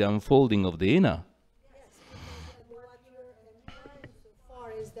leads to the unfolding of the inner.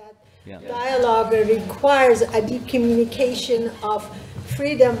 Yeah. Dialogue requires a deep communication of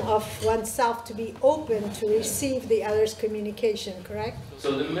freedom of oneself to be open to receive the other's communication, correct?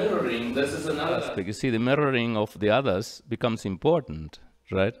 So the mirroring, this is another aspect. You see, the mirroring of the others becomes important,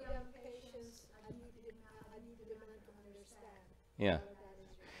 right? Yeah.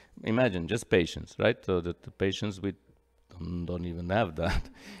 Imagine, just patience, right? So that the patience, we don't even have that.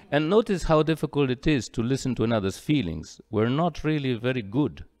 And notice how difficult it is to listen to another's feelings. We're not really very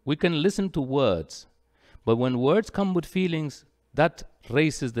good. We can listen to words, but when words come with feelings, that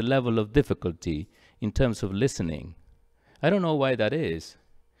raises the level of difficulty in terms of listening. I don't know why that is.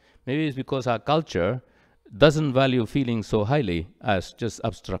 Maybe it's because our culture doesn't value feelings so highly as just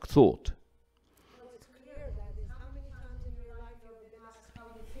abstract thought. Well, it's clear that is how many times in your life you have been asked how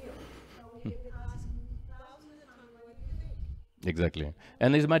you feel. So we have been asked thousands of times what do you think. Exactly.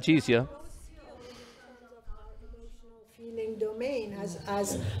 And it's much easier. Feeling domain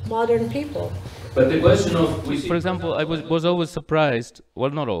as modern people. But the question of, for example, I was always surprised, well,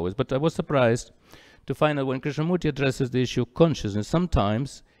 not always, but I was surprised to find that when Krishnamurti addresses the issue of consciousness,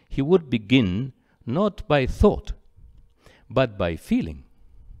 sometimes he would begin not by thought, but by feeling.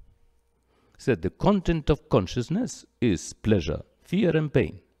 He said the content of consciousness is pleasure, fear and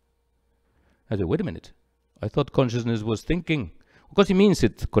pain. I said, wait a minute, I thought consciousness was thinking. Of course he means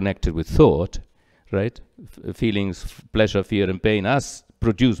it's connected with thought, right? Feelings, pleasure, fear, and pain as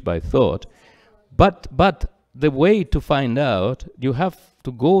produced by thought. But the way to find out, you have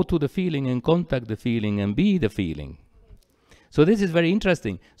to go to the feeling and contact the feeling and be the feeling. So this is very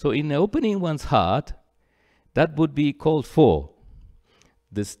interesting. So in opening one's heart, that would be called for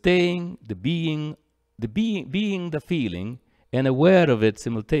the staying, the being the feeling and aware of it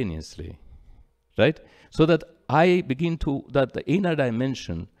simultaneously, right? So that I begin to, that the inner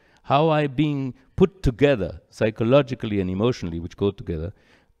dimension, how I being put together psychologically and emotionally, which go together,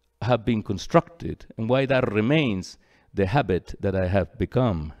 have been constructed, and why that remains the habit that I have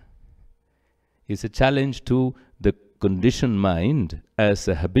become. It's a challenge to the conditioned mind as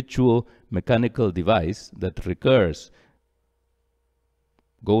a habitual mechanical device that recurs,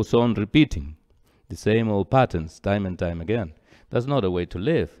 goes on repeating the same old patterns time and time again. That's not a way to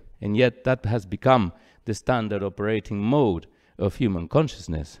live, and yet that has become the standard operating mode of human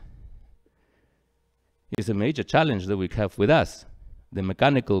consciousness. It's a major challenge that we have with us, the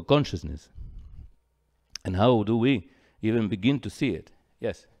mechanical consciousness. And how do we even begin to see it?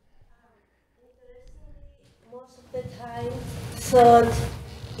 Yes? Most of the time, thought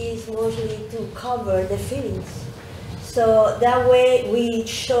is mostly to cover the feelings. So that way we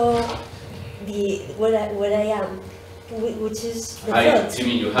show what I am, which is the thought. You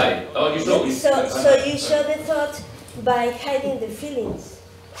mean you hide? Oh, you show. So you show the thought by hiding the feelings.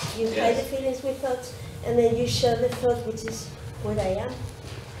 You hide the feelings with thoughts, and then you show the thought, which is what I am.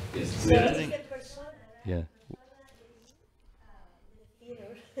 Yes. So it's the persona. Yeah.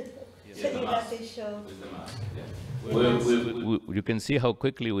 So you have to show. You can see how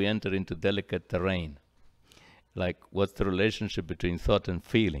quickly we enter into delicate terrain. Like, what's the relationship between thought and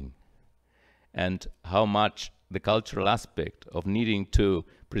feeling? And how much the cultural aspect of needing to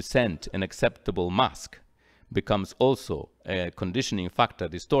present an acceptable mask becomes also a conditioning factor,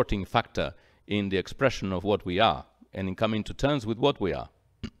 distorting factor in the expression of what we are and in coming to terms with what we are.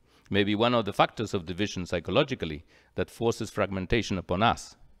 Maybe one of the factors of division psychologically that forces fragmentation upon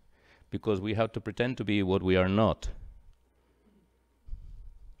us, because we have to pretend to be what we are not.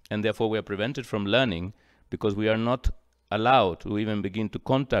 And therefore we are prevented from learning because we are not allowed to even begin to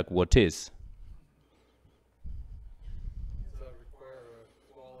contact what is. Does that require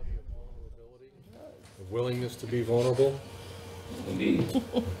a quality of vulnerability? A willingness to be vulnerable? Indeed.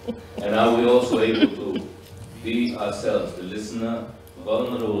 And are we also able to be ourselves, the listener,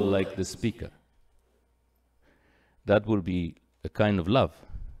 vulnerable like the speaker? That will be a kind of love.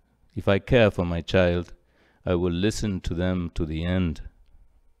 If I care for my child, I will listen to them to the end.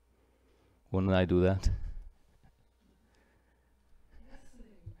 Wouldn't I do that?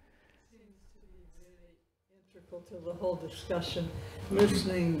 Listening seems to be very integral to the whole discussion,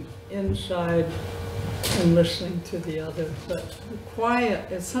 listening inside and listening to the other. But quiet,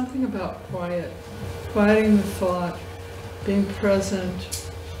 it's something about quiet, quieting the thought, being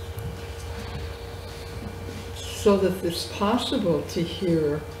present, so that it's possible to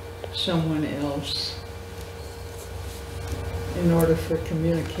hear someone else in order for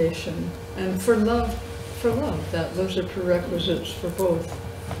communication and for love. That those are prerequisites for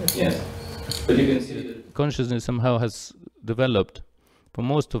both. Yes, but you can see that consciousness somehow has developed, for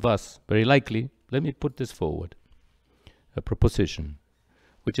most of us, very likely. Let me put this forward, a proposition,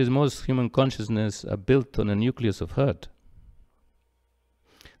 which is most human consciousness are built on a nucleus of hurt.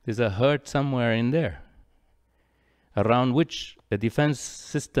 There's a hurt somewhere in there, around which a defense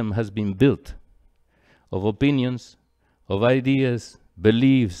system has been built of opinions, of ideas,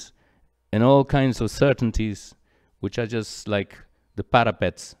 beliefs, and all kinds of certainties, which are just like the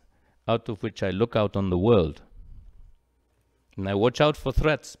parapets out of which I look out on the world. And I watch out for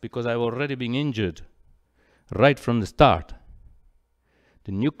threats because I've already been injured right from the start.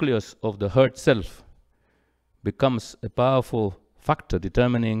 The nucleus of the hurt self becomes a powerful factor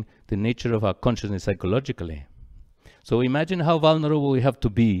determining the nature of our consciousness psychologically. So imagine how vulnerable we have to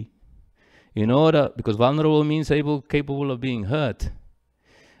be in order, because vulnerable means capable of being hurt.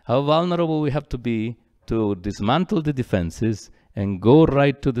 How vulnerable we have to be to dismantle the defenses and go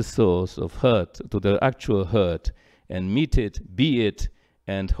right to the source of hurt, to the actual hurt, and meet it, be it,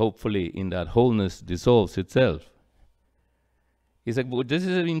 and hopefully in that wholeness dissolves itself. It's like, this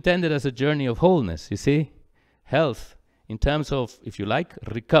is intended as a journey of wholeness, you see? Health, in terms of, if you like,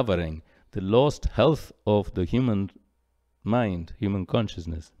 recovering the lost health of the human mind, human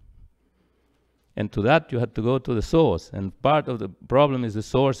consciousness. And to that you have to go to the source, and part of the problem is the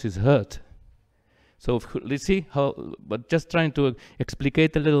source is hurt. So let's see how, but just trying to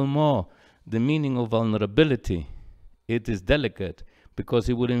explicate a little more the meaning of vulnerability. It is delicate because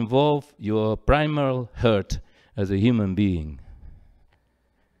it would involve your primal hurt as a human being.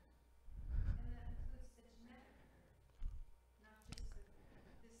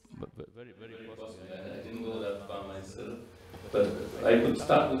 But very, very possible. I didn't go that far myself, but I could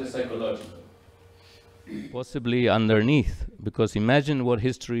start with the psychological. Possibly underneath, because imagine what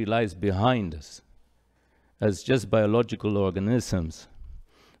history lies behind us as just biological organisms.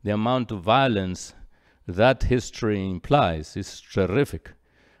 The amount of violence that history implies is terrific.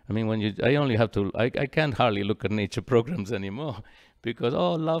 I mean, I only have to, I can't hardly look at nature programs anymore because,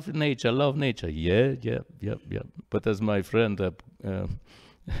 oh, love nature. Yeah. But as my friend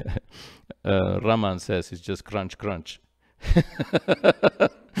Raman says, it's just crunch.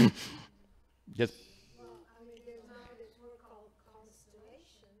 Yes.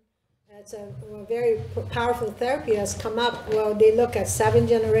 It's a very powerful therapy has come up. Well, they look at 7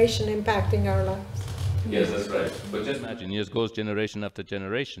 generations impacting our lives. Yes, that's right. But just imagine, it goes generation after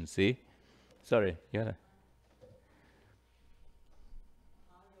generation, see? Sorry, yeah.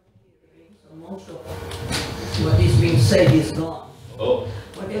 So most of what is being said is gone. Oh.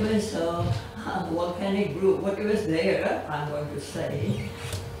 Whatever is volcanic group, whatever is there, I'm going to say.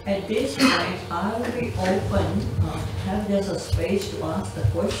 At this point, I will be open, have there's a space to ask the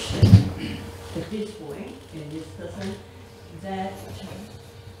question at this point in discussion that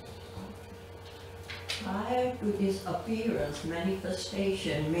prior to this appearance,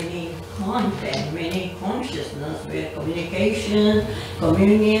 manifestation, meaning content, meaning consciousness, where communication,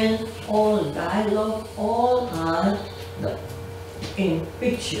 communion, all dialogue, all are in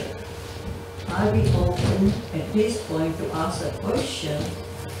picture. I'll be open at this point to ask a question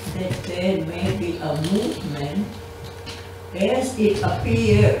that there may be a movement as it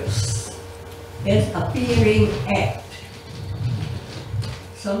appears, as appearing act,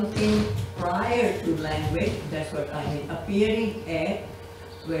 something prior to language, that's what I mean, appearing act,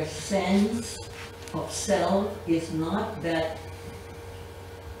 where sense of self is not that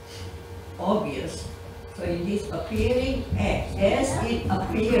obvious. So in this appearing act, as it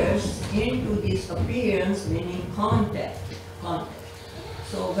appears into this appearance, meaning contact.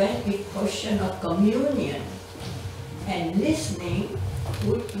 So when it's question of communion and listening,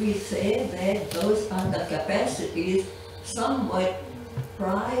 would we say that those are the capacities somewhat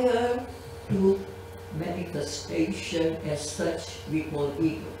prior to manifestation as such we call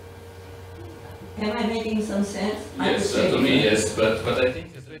ego? Am I making some sense? Yes, to me, yes, but I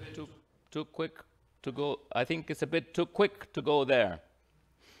think it's a bit too quick to go. I think it's a bit too quick to go there.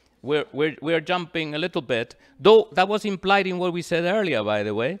 We're jumping a little bit, though that was implied in what we said earlier, by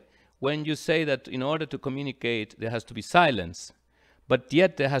the way, when you say that in order to communicate there has to be silence, but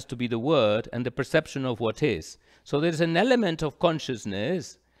yet there has to be the word and the perception of what is. So there's an element of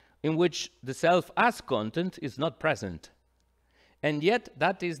consciousness in which the self as content is not present. And yet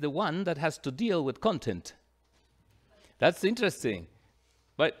that is the one that has to deal with content. That's interesting.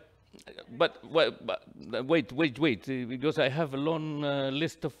 But wait, because I have a long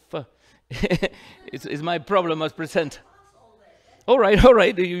list of... it's my problem as present. All right.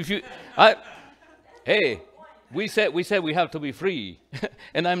 If you, hey, we said we have to be free,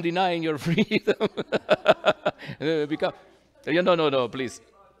 and I'm denying your freedom. Because, no, please.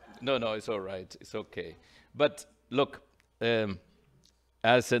 No, it's all right. It's okay. But look,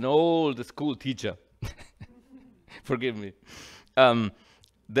 as an old school teacher, forgive me,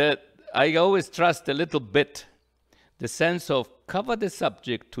 that I always trust a little bit the sense of cover the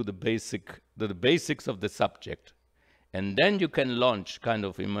subject to the basics of the subject, and then you can launch kind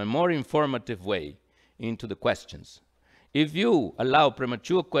of in a more informative way into the questions. If you allow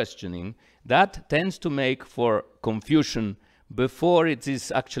premature questioning, that tends to make for confusion before it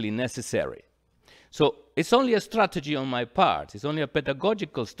is actually necessary. So it's only a strategy on my part, it's only a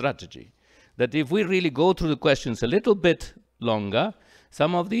pedagogical strategy, that if we really go through the questions a little bit longer,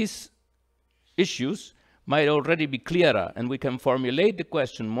 some of these issues might already be clearer, and we can formulate the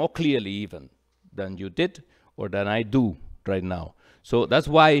question more clearly even than you did or than I do right now. So that's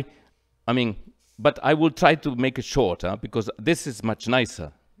why, but I will try to make it short, because this is much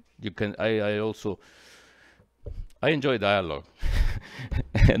nicer. You can, I enjoy dialogue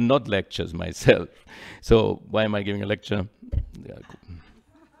and not lectures myself. So why am I giving a lecture?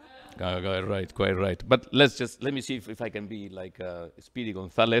 Yeah, quite right. But let me see if I can be like Speedy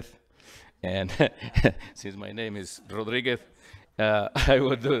Gonzalez. And since my name is Rodriguez, I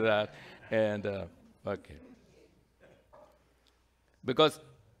will do that. And okay. Because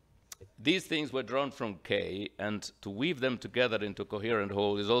these things were drawn from K, and to weave them together into a coherent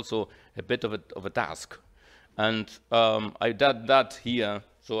whole is also a bit of a task. And I did that here,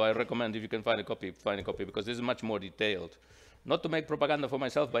 so I recommend if you can find a copy, because this is much more detailed. Not to make propaganda for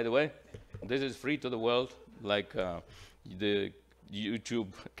myself, by the way. This is free to the world, like the YouTube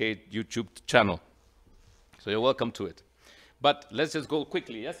channel. So you're welcome to it. But let's just go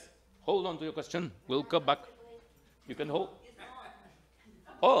quickly, yes? Hold on to your question. We'll come back. You can hold.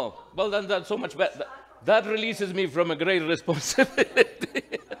 Oh, well, then that's so much better. That releases me from a great responsibility.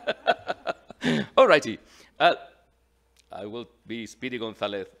 All righty. I will be Speedy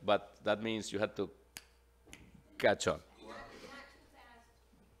Gonzalez, but that means you have to catch on.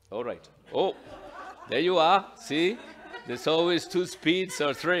 All right. Oh, there you are. See? There's always 2 speeds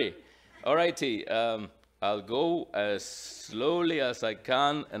or 3. All righty. I'll go as slowly as I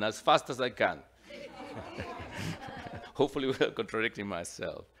can and as fast as I can. Hopefully without contradicting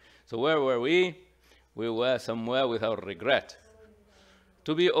myself. So where were we? We were somewhere without regret.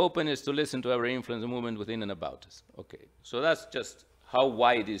 To be open is to listen to every influence and movement within and about us. Okay, so that's just how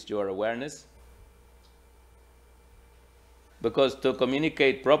wide is your awareness. Because to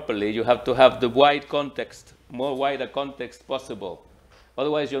communicate properly, you have to have the wide context, more wider context possible.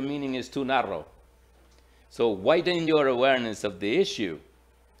 Otherwise, your meaning is too narrow. So widen your awareness of the issue,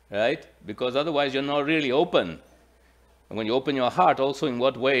 right? Because otherwise, you're not really open. And when you open your heart, also in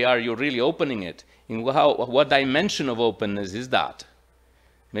what way are you really opening it? In what dimension of openness is that?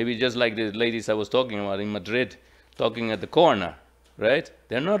 Maybe just like the ladies I was talking about in Madrid, talking at the corner, right?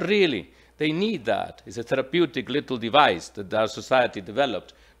 They're not really. They need that. It's a therapeutic little device that our society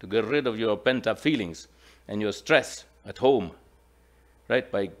developed to get rid of your pent-up feelings and your stress at home, right?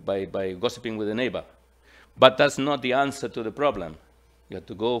 By gossiping with a neighbor. But that's not the answer to the problem. You have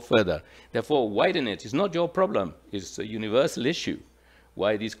to go further. Therefore, widen it. It's not your problem. It's a universal issue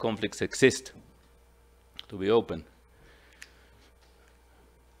why these conflicts exist. To be open.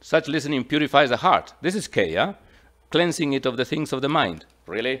 Such listening purifies the heart. This is K, yeah? Cleansing it of the things of the mind.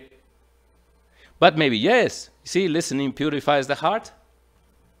 Really? But maybe yes. See, listening purifies the heart.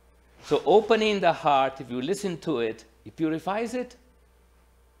 So opening the heart, if you listen to it, it purifies it.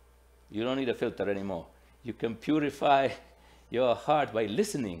 You don't need a filter anymore. You can purify your heart by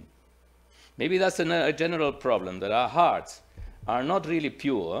listening. Maybe that's a general problem, that our hearts are not really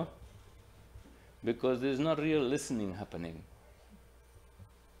pure because there's not real listening happening.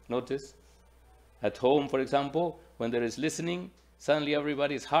 Notice? At home, for example, when there is listening, suddenly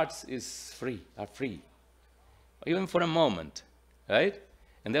everybody's hearts are free. Even for a moment, right?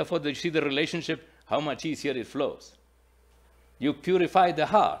 And therefore, you see the relationship, how much easier it flows. You purify the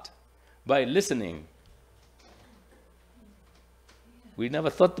heart by listening. We never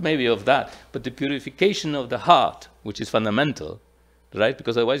thought maybe of that, but the purification of the heart, which is fundamental, right?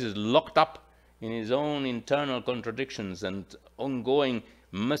 Because otherwise it's locked up in its own internal contradictions and ongoing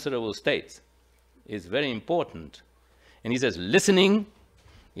miserable states, is very important. And he says, listening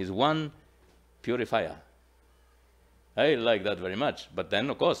is one purifier. I like that very much, but then,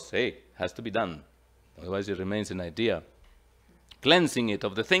 of course, hey, has to be done. Otherwise it remains an idea. Cleansing it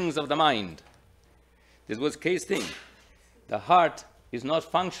of the things of the mind. This was case thing. The heart is not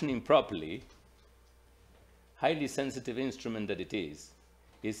functioning properly, highly sensitive instrument that it is.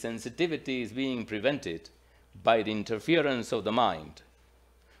 Its sensitivity is being prevented by the interference of the mind.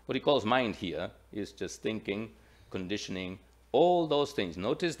 What he calls mind here is just thinking, conditioning, all those things.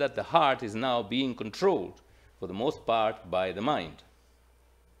 Notice that the heart is now being controlled, for the most part, by the mind.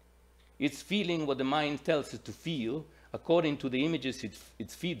 It's feeling what the mind tells it to feel according to the images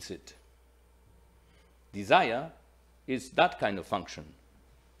it feeds it. Desire is that kind of function.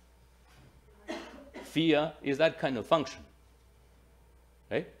 Fear is that kind of function.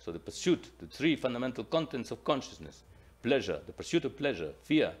 Right? So the pursuit, the three fundamental contents of consciousness, pleasure, the pursuit of pleasure,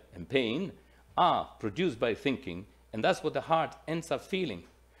 fear, and pain, are produced by thinking, and that's what the heart ends up feeling,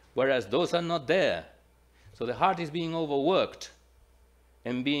 whereas those are not there. So the heart is being overworked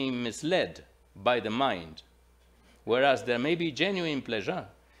and being misled by the mind, whereas there may be genuine pleasure,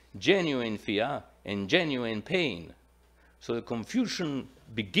 genuine fear, and genuine pain. So the confusion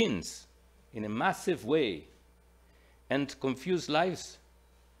begins in a massive way, and confused lives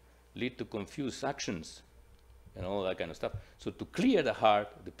lead to confused actions and all that kind of stuff. So to clear the heart,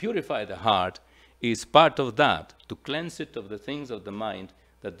 to purify the heart, is part of that, to cleanse it of the things of the mind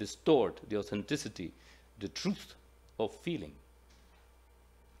that distort the authenticity, the truth of feeling.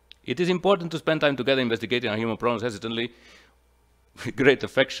 It is important to spend time together investigating our human problems hesitantly, with great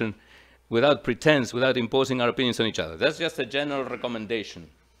affection, without pretense, without imposing our opinions on each other. That's just a general recommendation.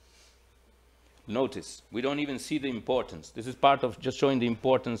 Notice, we don't even see the importance. This is part of just showing the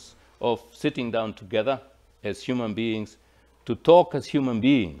importance of sitting down together as human beings, to talk as human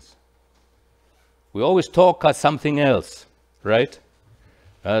beings. We always talk as something else, right?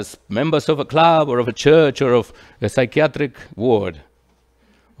 As members of a club or of a church or of a psychiatric ward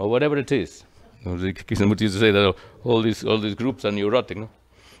or whatever it is. Kishenmurti used to say that all these groups are neurotic, no?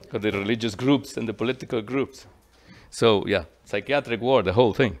 The religious groups and the political groups. So yeah, psychiatric ward, the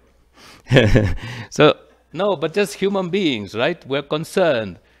whole thing. So no, but just human beings, right? We're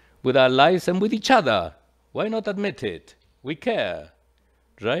concerned with our lives and with each other. Why not admit it? We care,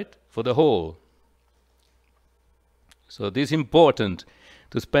 right? For the whole. So it is important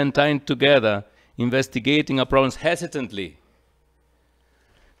to spend time together investigating our problems hesitantly.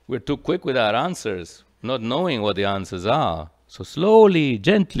 We're too quick with our answers, not knowing what the answers are. So slowly,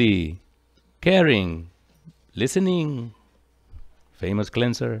 gently, caring, listening, famous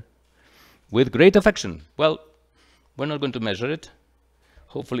cleanser, with great affection. Well, we're not going to measure it.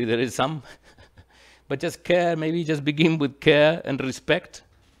 Hopefully there is some. But just care, maybe just begin with care and respect.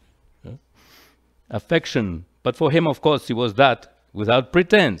 Affection. But for him, of course, he was that without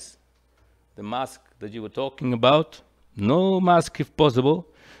pretense. The mask that you were talking about, no mask if possible.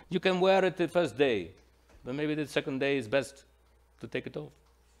 You can wear it the first day, but maybe the second day is best to take it off.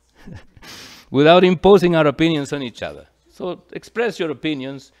 Without imposing our opinions on each other. So express your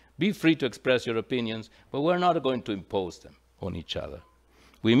opinions, be free to express your opinions, but we're not going to impose them on each other.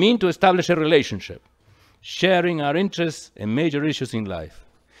 We mean to establish a relationship, sharing our interests and major issues in life.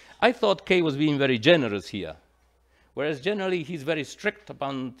 I thought Kay was being very generous here, whereas generally he's very strict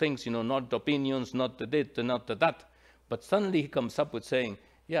upon things, you know, not opinions, not the this, not the that. But suddenly he comes up with saying,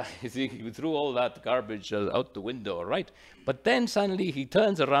 yeah, he threw all that garbage out the window, right? But then suddenly he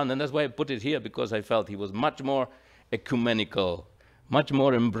turns around, and that's why I put it here, because I felt he was much more ecumenical, much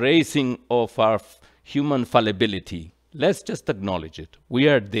more embracing of our human fallibility. Let's just acknowledge it. We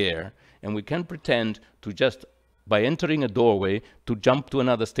are there, and we can't pretend to just, by entering a doorway, to jump to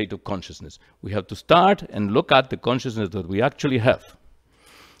another state of consciousness. We have to start and look at the consciousness that we actually have.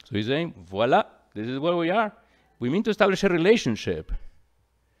 So he's saying, voila, this is where we are. We mean to establish a relationship.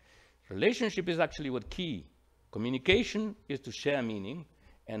 Relationship is actually what key. Communication is to share meaning,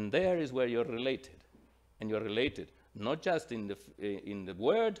 and there is where you're related. And you're related not just in the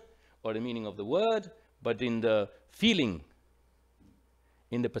word or the meaning of the word, but in the feeling,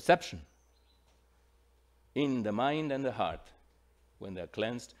 in the perception, in the mind and the heart, when they're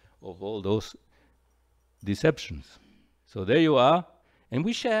cleansed of all those deceptions. So there you are, and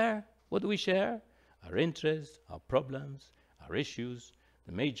we share. What do we share? Our interests, our problems, our issues,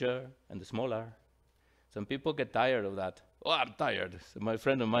 the major and the smaller. Some people get tired of that. Oh, I'm tired. So my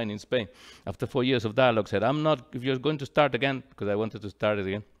friend of mine in Spain, after 4 years of dialogue, said, I'm not, if you're going to start again, because I wanted to start it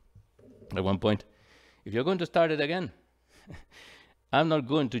again at one point, if you're going to start it again, I'm not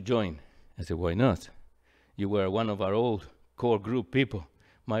going to join. I said, why not? You were one of our old core group people,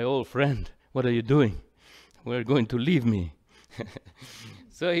 my old friend. What are you doing? We're going to leave me.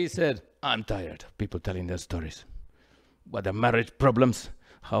 So he said, I'm tired of people telling their stories. What the marriage problems,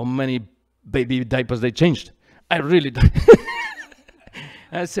 how many baby diapers they changed. I really don't.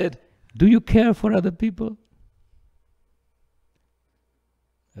 I said, do you care for other people?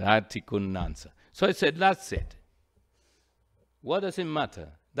 That he couldn't answer. So I said, that's it. What does it matter?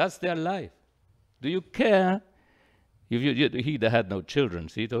 That's their life. Do you care? He had no children,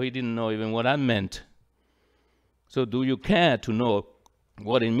 see, so he didn't know even what I meant. So do you care to know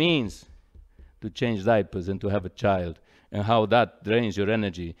what it means to change diapers and to have a child, and how that drains your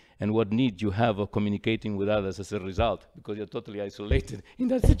energy, and what need you have of communicating with others as a result, because you're totally isolated in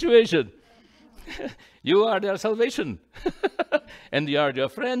that situation. You are their salvation. And you are their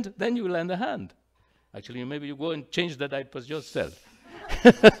friend, then you will lend a hand. Actually, maybe you go and change the diapers yourself.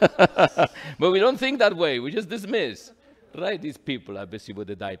 But we don't think that way. We just dismiss. Right, these people are busy with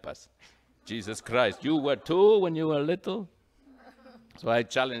the diapers. Jesus Christ, you were too when you were little. So I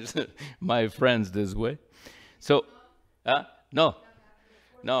challenged my friends this way. So, no,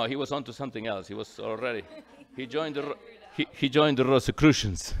 he was on to something else. He was already, he joined the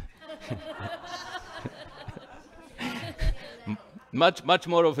Rosicrucians. Much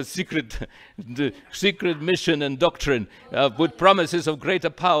more of a secret mission and doctrine with promises of greater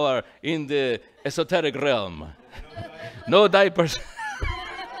power in the esoteric realm. No diapers.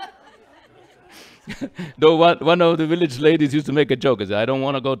 Though one of the village ladies used to make a joke. I said, I don't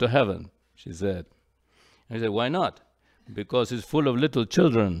want to go to heaven, she said. I said, why not? Because it's full of little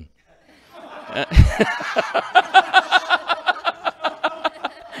children.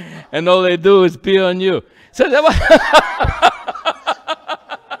 And all they do is pee on you. So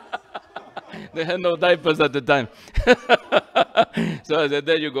they had no diapers at the time. So I said,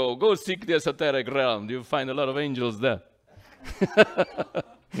 there you go. Go seek the esoteric realm. You'll find a lot of angels there.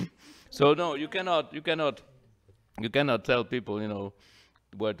 So no, you cannot tell people,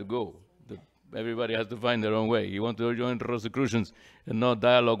 where to go. Everybody has to find their own way. You want to join the Rosicrucians and not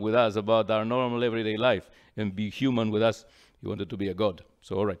dialogue with us about our normal everyday life and be human with us. You wanted to be a god.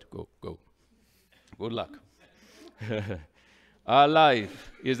 So all right, go. Good luck. Our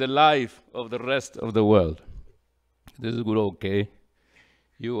life is the life of the rest of the world. This is good, okay.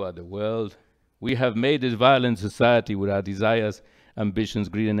 You are the world. We have made this violent society with our desires, ambitions,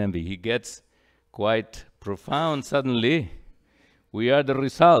 greed, and envy. He gets quite profound suddenly. We are the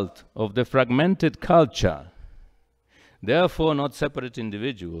result of the fragmented culture. Therefore, not separate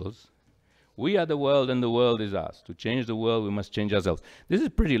individuals. We are the world and the world is us. To change the world, we must change ourselves. This is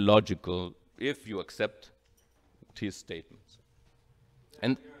pretty logical if you accept his statements.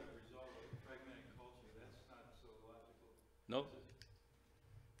 And no?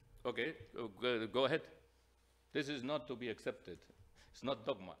 Okay, go ahead. This is not to be accepted. It's not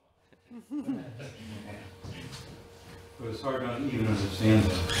dogma. But it's hard to even understand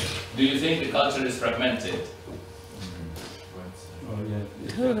that. Do you think the culture is fragmented? Oh, yeah.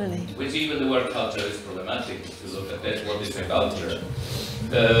 Totally. Which even the word culture is problematic if you look at that. What is a culture?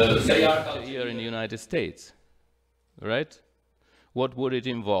 Say our culture here in the United States, right? What would it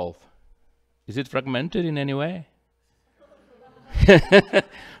involve? Is it fragmented in any way?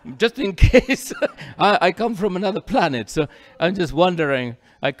 Just in case, I come from another planet, so I'm just wondering.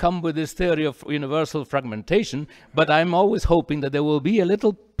 I come with this theory of universal fragmentation, but I'm always hoping that there will be a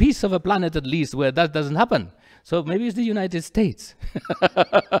little piece of a planet at least where that doesn't happen. So maybe it's the United States.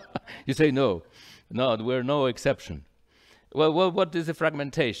 You say no, we're no exception. Well, what is the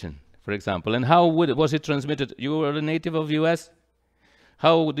fragmentation, for example, and how was it transmitted? You were a native of US.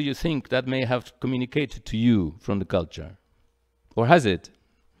 How do you think that may have communicated to you from the culture? Or has it?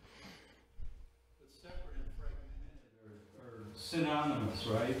 Separate and fragmented are synonymous,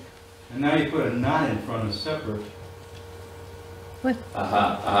 right? And now you put a not in front of separate. Wait.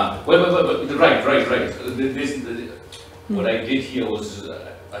 Right. What I did here was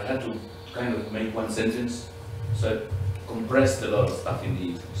I had to kind of make one sentence, so I compressed a lot of stuff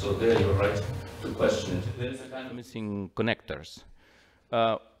indeed. So there you're right to question it. There is a kind of missing connectors.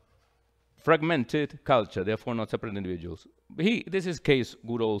 Fragmented culture, therefore not separate individuals. This is Kay's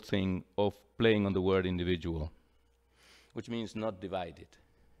good old thing of playing on the word individual, which means not divided,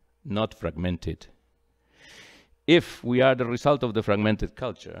 not fragmented. If we are the result of the fragmented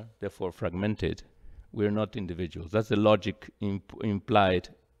culture, therefore fragmented, we're not individuals. That's the logic implied,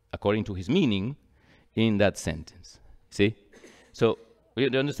 according to his meaning, in that sentence. See? So, you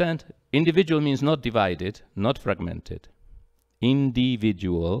understand? Individual means not divided, not fragmented.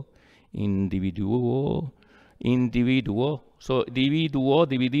 Individual. So, dividuo,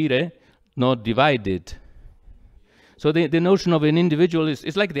 dividire, not divided. So the notion of an individual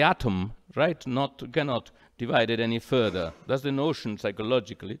is like the atom, right? Cannot divide it any further. That's the notion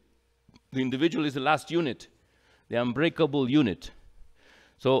psychologically. The individual is the last unit, the unbreakable unit.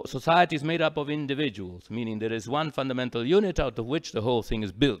 So society is made up of individuals, meaning there is one fundamental unit out of which the whole thing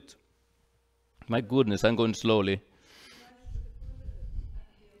is built. My goodness, I'm going slowly.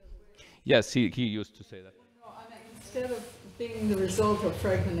 Yes, he used to say that. No, I mean, instead of being the result of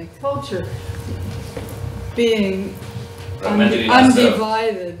fragmented culture, being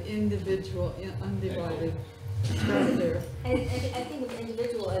undivided, individual, undivided. It's right there. I think of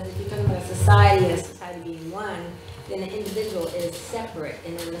individual as if you're talking about society as society being one, then the individual is separate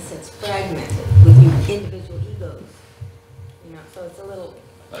and in a sense fragmented with you individual egos. You know, so it's a little.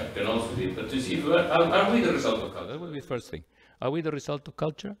 That can also be, but you see, are we the result of culture? That would be the first thing. Are we the result of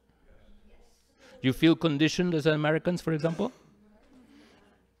culture? You feel conditioned as Americans, for example?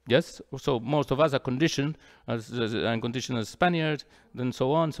 Yes? So most of us are conditioned as Spaniards, then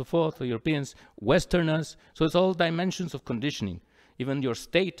so on, so forth, Europeans, Westerners. So it's all dimensions of conditioning. Even your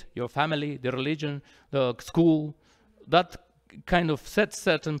state, your family, the religion, the school, that kind of sets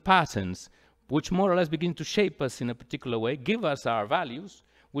certain patterns which more or less begin to shape us in a particular way, give us our values,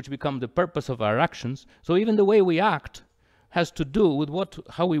 which become the purpose of our actions. So even the way we act has to do with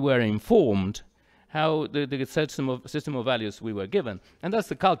how we were informed, how the system of values we were given. And that's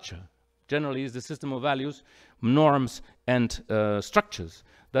the culture. Generally, is the system of values, norms, and structures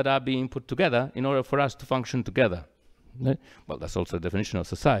that are being put together in order for us to function together. Well, that's also the definition of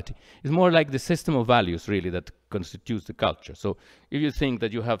society. It's more like the system of values, really, that constitutes the culture. So if you think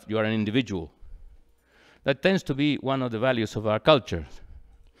that you are an individual, that tends to be one of the values of our culture,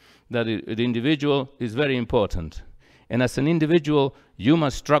 that the individual is very important. And as an individual, you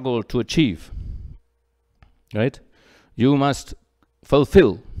must struggle to achieve. Right? You must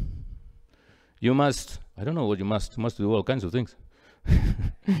fulfill. You must, I don't know what you must do all kinds of things.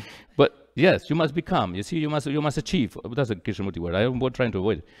 But yes, you must become. You see, you must achieve. That's a Krishnamurti word. I'm trying to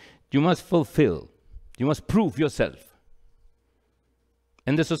avoid it. You must fulfill. You must prove yourself.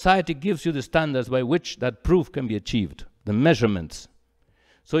 And the society gives you the standards by which that proof can be achieved, the measurements.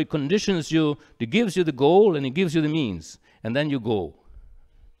 So it conditions you, it gives you the goal and it gives you the means, and then you go.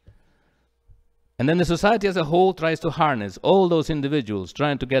 And then the society as a whole tries to harness all those individuals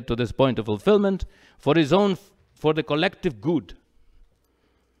trying to get to this point of fulfillment for the collective good.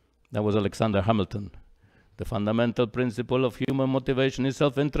 That was Alexander Hamilton. The fundamental principle of human motivation is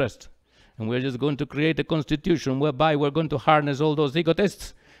self-interest. And we're just going to create a constitution whereby we're going to harness all those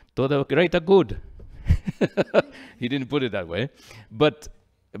egotists to the greater good. He didn't put it that way. But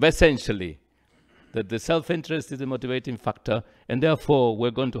essentially, that the self-interest is the motivating factor, and therefore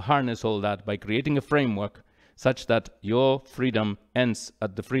we're going to harness all that by creating a framework such that your freedom ends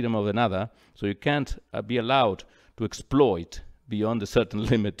at the freedom of another, so you can't be allowed to exploit beyond a certain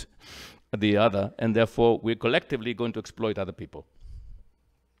limit the other, and therefore we're collectively going to exploit other people.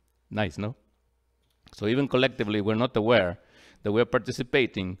 Nice, no? So even collectively we're not aware that we're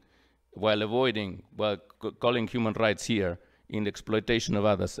participating while calling human rights here in the exploitation of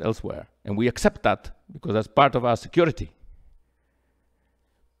others elsewhere. And we accept that because that's part of our security,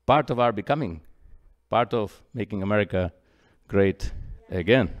 part of our becoming, part of making America great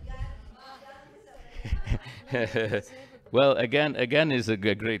again. Well, again is a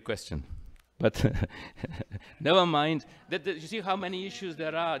great question. But never mind. You see how many issues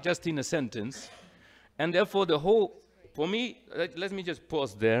there are just in a sentence. And therefore the whole, for me, let me just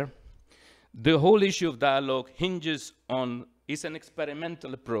pause there. The whole issue of dialogue hinges on, is an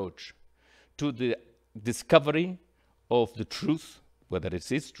experimental approach to the discovery of the truth, whether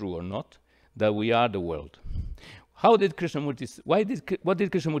it is true or not, that we are the world. How did Krishnamurti, what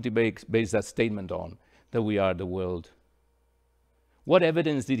did Krishnamurti base that statement on, that we are the world? What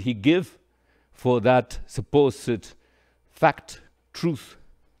evidence did he give for that supposed fact, truth?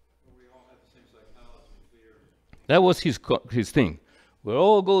 We all have the same psychology, fear. That was his thing. We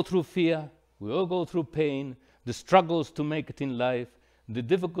all go through fear, we all go through pain, the struggles to make it in life, the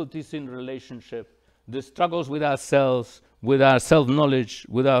difficulties in relationship, the struggles with ourselves, with our self-knowledge,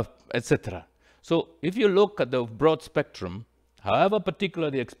 with our etc. So if you look at the broad spectrum, however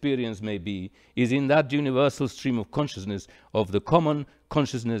particular the experience may be, is in that universal stream of consciousness of the common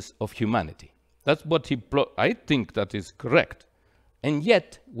consciousness of humanity. That's what I think that is correct. And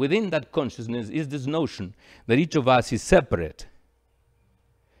yet, within that consciousness is this notion that each of us is separate.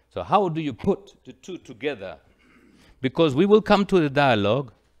 So how do you put the two together? Because we will come to the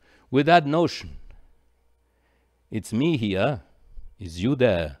dialogue with that notion. It's me here, it's you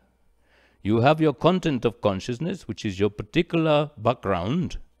there. You have your content of consciousness, which is your particular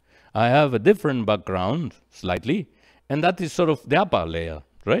background. I have a different background, slightly, and that is sort of the upper layer,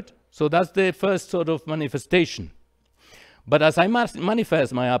 right? So that's the first sort of manifestation. But as I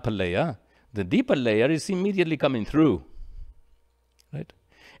manifest my upper layer, the deeper layer is immediately coming through, right?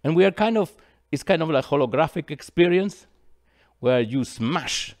 And we are it's kind of like holographic experience where you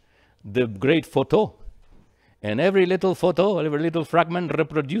smash the great photo, and every little photo, every little fragment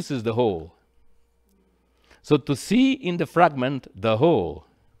reproduces the whole. So to see in the fragment the whole,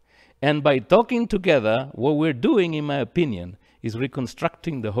 and by talking together, what we're doing, in my opinion, is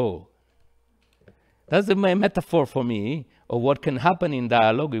reconstructing the whole. That's the metaphor for me of what can happen in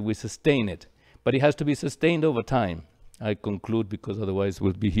dialogue if we sustain it. But it has to be sustained over time. I conclude, because otherwise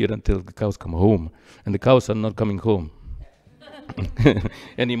we'll be here until the cows come home. And the cows are not coming home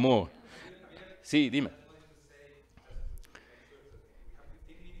anymore. Sí, dime.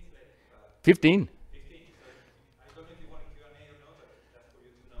 15?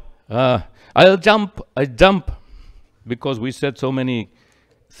 I jump, because we said so many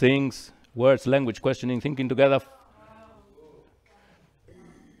things, words, language, questioning, thinking together.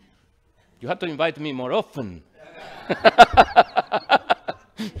 You have to invite me more often.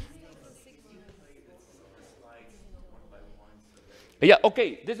 Yeah,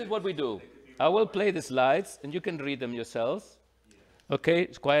 okay, this is what we do. I will play the slides, and you can read them yourselves. Okay,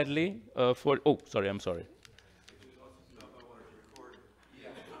 quietly. Oh, sorry, I'm sorry.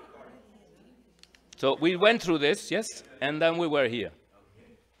 So we went through this, yes, and then we were here.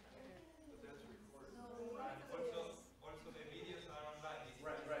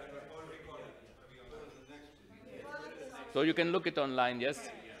 So you can look it online,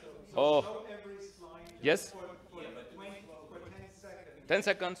 yes? Oh, yes? 10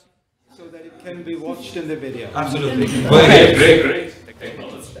 seconds. So that it can be watched in the video. Absolutely. Okay, great.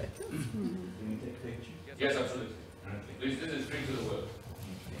 Yes, absolutely. This is free to the world.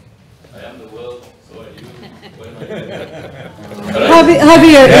 I am the world, so are you.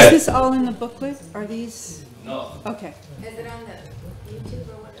 Javier, is this all in the booklet? Are these? No. Okay. Is it on the YouTube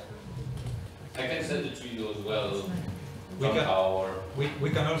or whatever? I can send it to you as well. We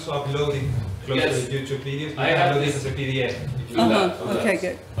can also upload it close to the YouTube videos. I have upload this as a PDF. Okay,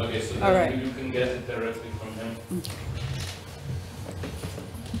 good. Okay, so All then right. you can get it directly from him.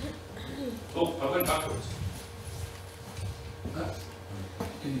 Oh, I went backwards.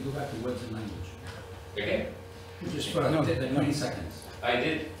 Can you go back to words and language? Okay? Just for 20 seconds. I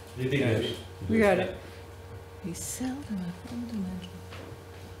did. You did. We got it. We seldom are fundamental.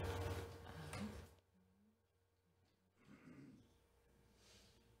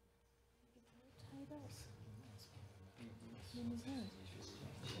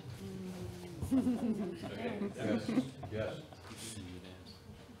 Yes.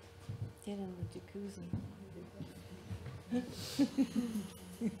 Get in the jacuzzi. We're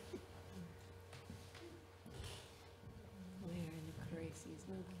in the crazies,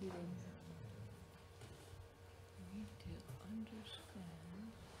 no kidding. We need to understand.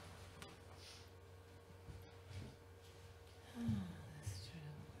 That's true.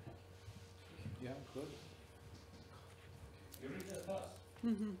 Yeah, good. You read that fast?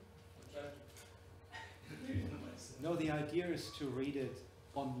 Mm-hmm. No, the idea is to read it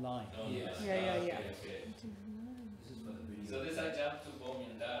online. Oh, yes. Yeah. Okay. So this I jumped to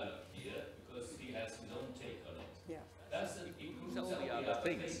Bohemian dialogue here because he has his own take on it. Yeah. That's includes all the other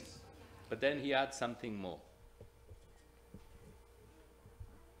things. But then he adds something more.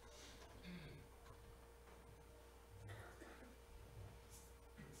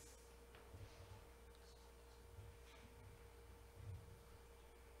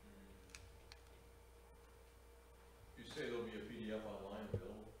 You say there'll be a PDF online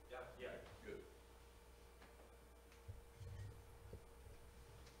available? Yeah. Good.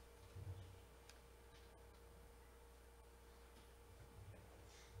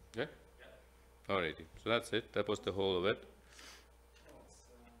 Okay? Alrighty. So that's it. That was the whole of it.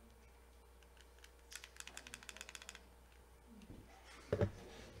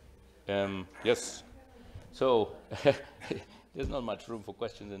 Yes. So there's not much room for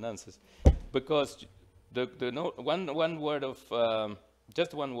questions and answers because one word of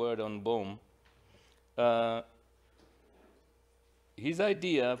just one word on Bohm. His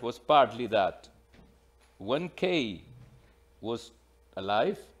idea was partly that when Kay was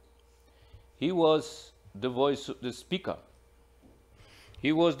alive, he was the voice of the speaker.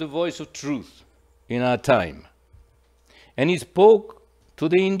 He was the voice of truth in our time. And he spoke to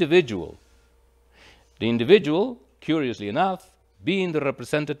the individual. The individual, curiously enough, being the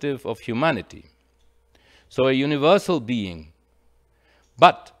representative of humanity. So a universal being.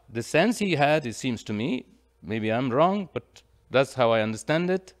 But the sense he had, it seems to me, maybe I'm wrong, but that's how I understand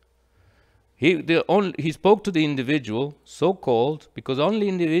it. He spoke to the individual, so-called, because only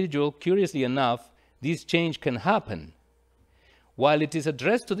individual, curiously enough, this change can happen. While it is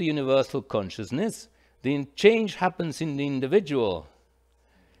addressed to the universal consciousness, the change happens in the individual.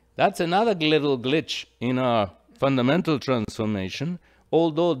 That's another little glitch in our fundamental transformation,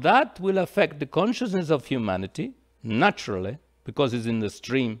 although that will affect the consciousness of humanity, naturally, because it's in the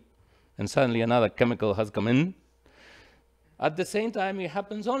stream, and suddenly another chemical has come in. At the same time, it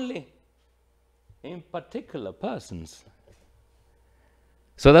happens only in particular persons.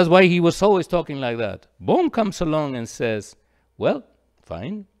 So that's why he was always talking like that. Bohm comes along and says, well,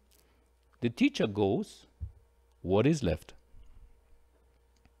 fine. The teacher goes, what is left?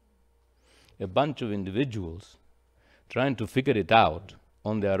 A bunch of individuals trying to figure it out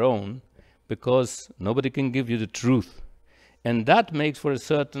on their own because nobody can give you the truth. And that makes for a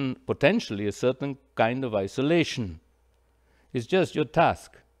certain, potentially a certain kind of isolation. It's just your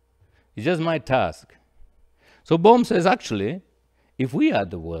task. It's just my task. So Bohm says, actually, if we are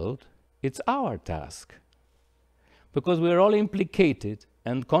the world, it's our task. Because we're all implicated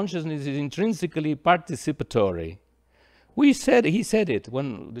and consciousness is intrinsically participatory. He said it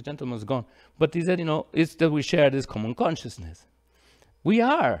when the gentleman was gone, but he said, it's that we share this common consciousness. We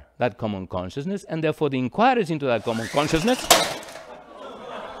are that common consciousness, and therefore the inquiries into that common consciousness,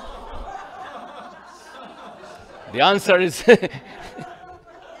 the answer is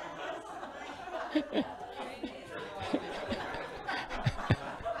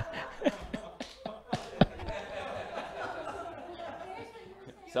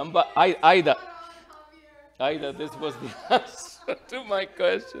either this was the answer to my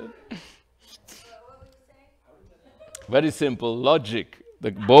question. Very simple logic.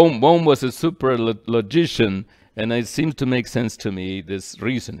 Bohm was a super logician, and it seems to make sense to me, this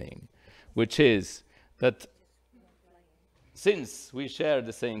reasoning, which is that since we share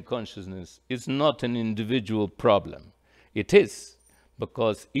the same consciousness, it's not an individual problem. It is,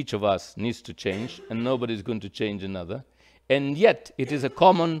 because each of us needs to change, and nobody's going to change another. And yet, it is a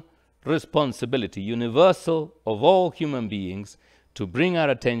common responsibility, universal of all human beings, to bring our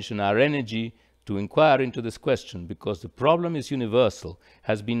attention, our energy, to inquire into this question, because the problem is universal,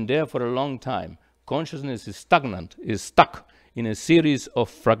 has been there for a long time. Consciousness is stagnant, is stuck in a series of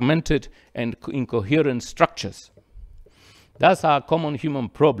fragmented and incoherent structures. That's our common human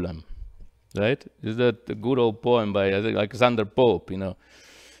problem, right? Is that the good old poem by Alexander Pope,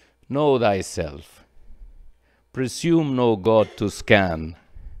 Know thyself, presume no God to scan.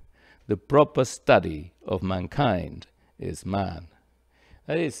 The proper study of mankind is man.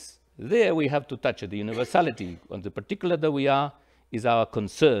 That is, there we have to touch it. The universality, on the particular that we are, is our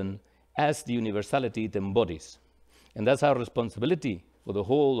concern as the universality it embodies. And that's our responsibility for the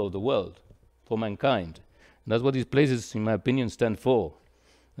whole of the world, for mankind. And that's what these places, in my opinion, stand for.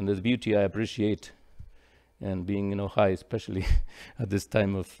 And there's beauty I appreciate, and being, high, especially at this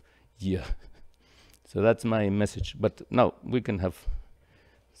time of year. So that's my message. But now we can have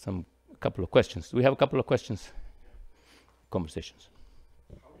a couple of questions. Do we have a couple of questions? Conversations.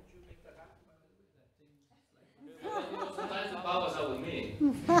 How did you make that happen? Sometimes the powers are with me.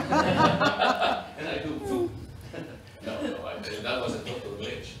 And I do. That was a total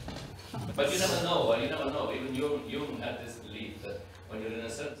glitch. But you never know. Even Jung had this belief that when you're in a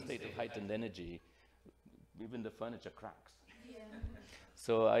certain state of heightened energy, even the furniture cracks. Yeah.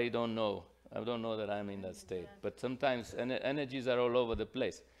 So I don't know. I don't know that I'm in that state. But sometimes energies are all over the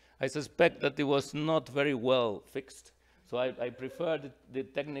place. I suspect that it was not very well fixed. So I prefer the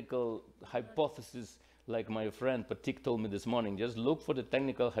technical hypothesis, like my friend Patik told me this morning. Just look for the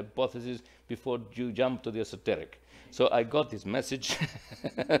technical hypothesis before you jump to the esoteric. So I got this message,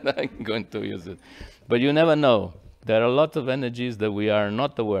 and I'm going to use it. But you never know. There are a lot of energies that we are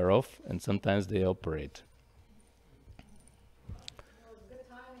not aware of, and sometimes they operate.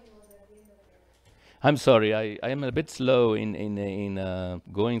 I'm sorry, I am a bit slow in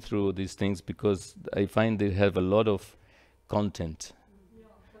going through these things because I find they have a lot of content. Yeah,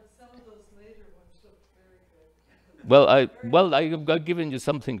 but some of those later ones look very good. I've given you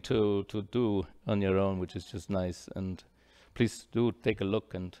something to do on your own, which is just nice. And please do take a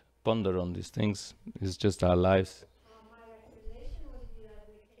look and ponder on these things. It's just our lives. My recommendation would be that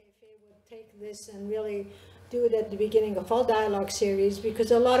we would take this and really do it at the beginning of all dialogue series,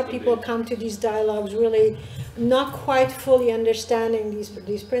 because a lot of people come to these dialogues really not quite fully understanding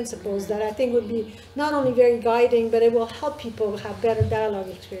these principles that I think would be not only very guiding, but it will help people have better dialogue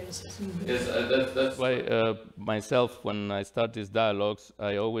experiences. Mm-hmm. Yes, that's why myself, when I start these dialogues,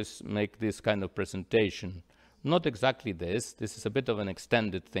 I always make this kind of presentation. Not exactly this. This is a bit of an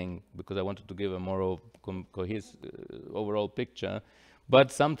extended thing because I wanted to give a more cohesive overall picture.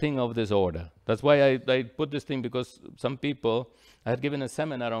 but something of this order. That's why I put this thing, because some people, I had given a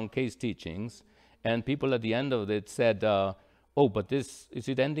seminar on case teachings, and people at the end of it said, oh, but this, is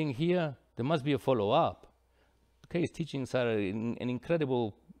it ending here? There must be a follow-up. Case teachings are an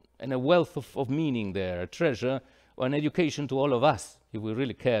incredible, and a wealth of meaning there, a treasure, or an education to all of us, if we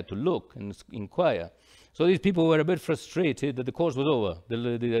really care to look and inquire. So these people were a bit frustrated that the course was over,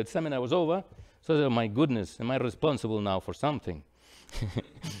 the seminar was over. So they said, my goodness, am I responsible now for something?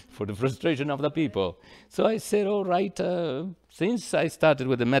 For the frustration of the people. So I said, all right, since I started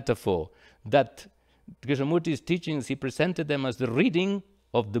with the metaphor that Krishnamurti's teachings, he presented them as the reading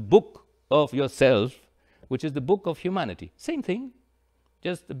of the book of yourself, which is the book of humanity. Same thing,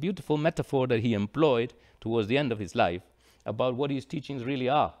 just a beautiful metaphor that he employed towards the end of his life about what his teachings really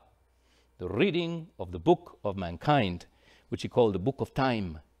are. The reading of the book of mankind, which he called the book of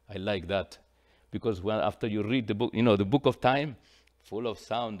time. I like that, because when, after you read the book, the book of time, full of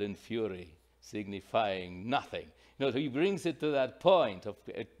sound and fury, signifying nothing. So he brings it to that point of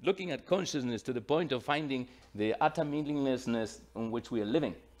looking at consciousness, to the point of finding the utter meaninglessness on which we are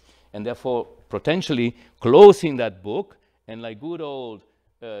living. And therefore, potentially closing that book, and like good old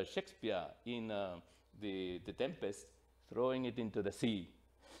Shakespeare in the Tempest, throwing it into the sea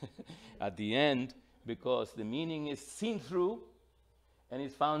at the end, because the meaning is seen through and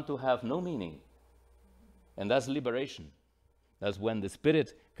is found to have no meaning. And that's liberation. That's when the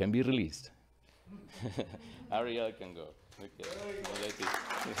spirit can be released. Ariel can go. Okay.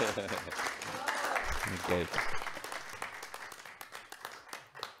 Okay.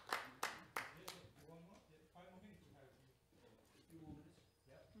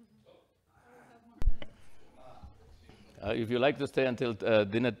 If you like to stay until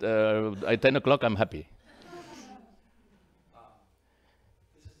dinner at 10 o'clock, I'm happy.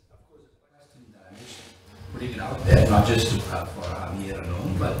 This is, of course, a question that I'm just putting it out there, not just for Javier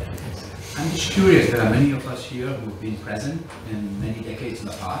alone, but I'm just curious. There are many of us here who've been present in many decades in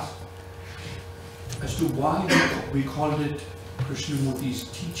the past as to why we called it Krishnamurti's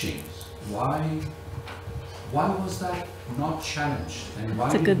teachings. Why was that not challenged? And why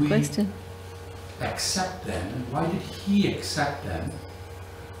That's a good question. Accept them, and why did he accept them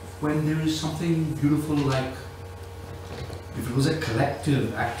when there is something beautiful like, if it was a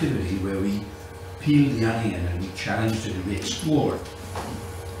collective activity where we peeled the onion and we challenged it and we explored,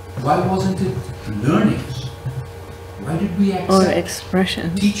 why wasn't it learnings? Why did we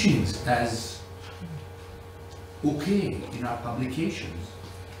accept teachings as okay in our publications?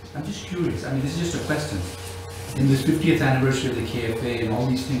 I'm just curious. I mean, this is just a question. In this 50th anniversary of the KFA and all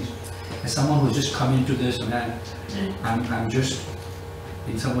these things, as someone who's just come into this, and I'm just,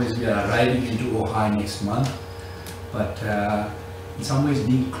 in some ways, we are arriving into Ojai next month, but in some ways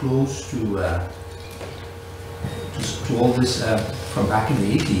being close to all this from back in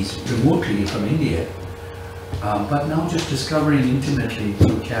the 80s, remotely from India, but now just discovering intimately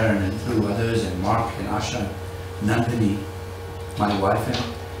through Karen and through others, and Mark and Asha, Nandini, my wife,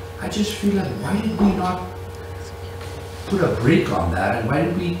 and I just feel like, why did we not put a break on that, and why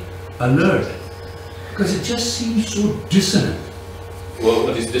did we alert? Because it just seems so dissonant. Well,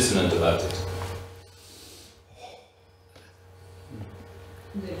 what is dissonant about it?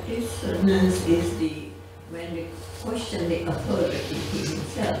 The dissonance is when they question the authority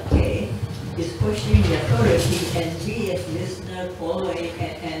himself, okay, is questioning the authority, and we as listener following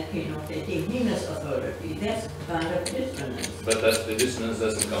and taking him as authority. That's kind of dissonance. But the dissonance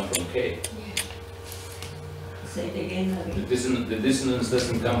doesn't come from K. Say it again, Javier. The dissonance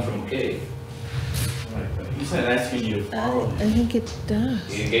doesn't come from K. Right, but he's not asking you to follow him. I think it does.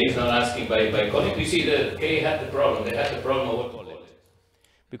 K is not asking by calling. You see, the K had the problem. They had the problem of what to call it.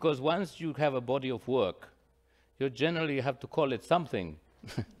 Because once you have a body of work, you generally have to call it something.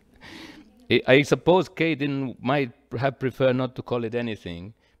 I suppose K might have preferred not to call it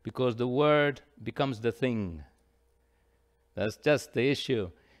anything, because the word becomes the thing. That's just the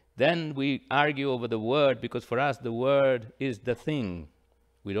issue. Then we argue over the word, because for us the word is the thing.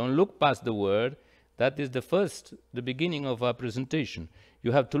 We don't look past the word. That is the beginning of our presentation.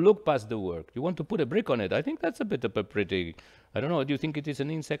 You have to look past the work. You want to put a brick on it. I think that's a bit of a pretty, I don't know, do you think it is an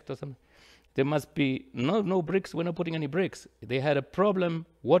insect or something? There must be no bricks. We're not putting any bricks. They had a problem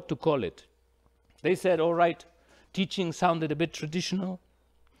what to call it. They said, all right, teaching sounded a bit traditional.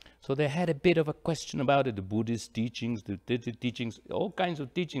 So they had a bit of a question about it, the Buddhist teachings, the teachings, all kinds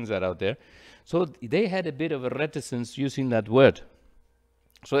of teachings are out there. So they had a bit of a reticence using that word.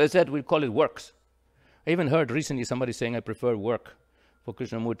 So they said, we'll call it works. I even heard recently somebody saying, I prefer work for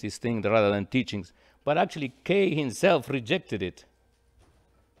Krishnamurti's thing rather than teachings. But actually, K himself rejected it.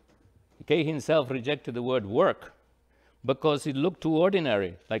 K himself rejected the word work. because it looked too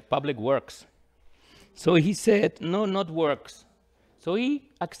ordinary, like public works. So he said, no, not works. So he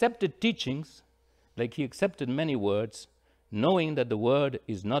accepted teachings, like he accepted many words, knowing that the word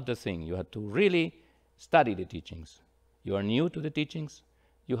is not the thing. You have to really study the teachings. You are new to the teachings,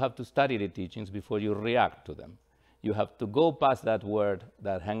 you have to study the teachings before you react to them. You have to go past that word,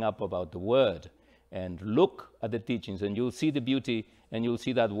 that hang up about the word, and look at the teachings, and you'll see the beauty, and you'll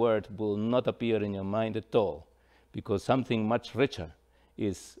see that word will not appear in your mind at all, because something much richer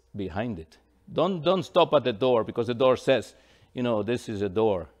is behind it. Don't stop at the door, because the door says, you know, this is a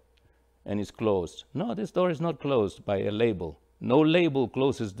door, and it's closed. No, this door is not closed by a label. No label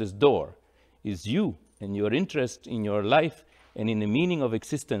closes this door. It's you and your interest in your life and in the meaning of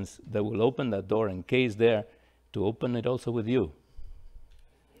existence that will open that door, and Kay is there to open it also with you.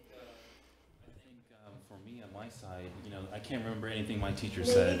 I think for me on my side, you know, I can't remember anything my teacher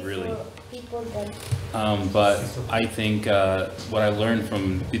said really. But I think what I learned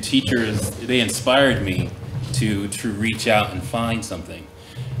from the teachers, they inspired me to reach out and find something.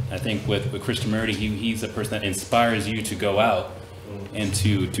 I think with Krishnamurti, he's a person that inspires you to go out and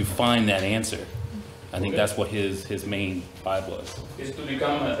to find that answer. I think that's what his main vibe was. Is to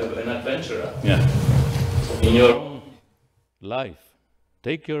become an adventurer. Yeah. In your own life.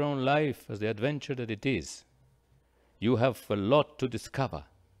 Take your own life as the adventure that it is. You have a lot to discover.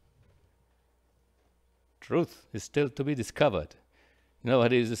 Truth is still to be discovered. You know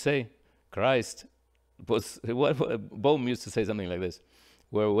what he used to say? Christ was, Bohm used to say something like this.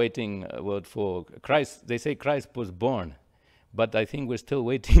 We're waiting for Christ. They say Christ was born, but I think we're still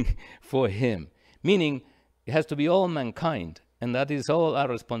waiting for him. Meaning, it has to be all mankind, and that is all our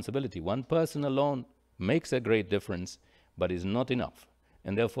responsibility. One person alone makes a great difference, but is not enough.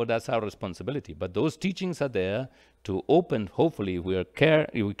 And therefore, that's our responsibility. But those teachings are there to open, hopefully, if we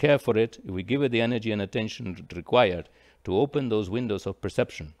care for it, if we give it the energy and attention required, to open those windows of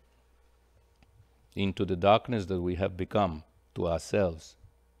perception into the darkness that we have become to ourselves.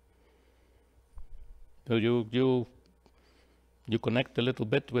 So you connect a little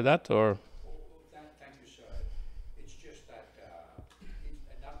bit with that, or? Thank you, sir. It's just that,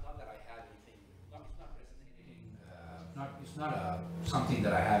 not that I had anything, it's not resonating, it's not something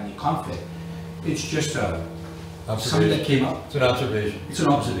that I had any conflict. It's just something that came up. It's an observation. It's an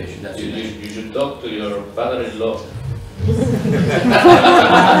observation, that's it. You should talk to your father-in-law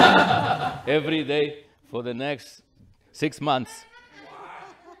every day for the next 6 months.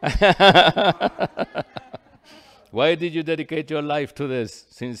 Why did you dedicate your life to this,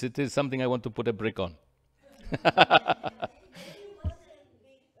 since it is something I want to put a brick on? For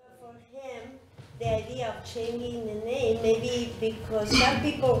him, the idea of changing the name, maybe because some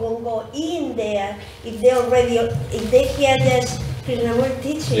people won't go in there if they hear this Krishnamurti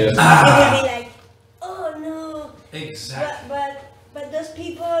teaching, yes. They will be like, oh no. Exactly. But those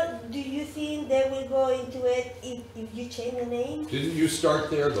people, do you think they will go into it if you change the name? Didn't you start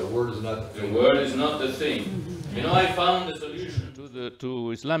there? The word is not the thing. The word is not the thing. You know, I found the solution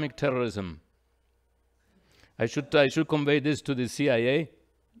to Islamic terrorism. I should convey this to the CIA,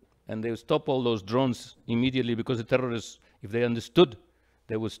 and they will stop all those drones immediately, because the terrorists, if they understood,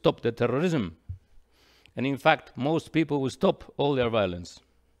 they would stop the terrorism. And in fact, most people will stop all their violence.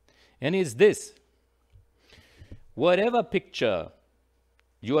 And it's this: whatever picture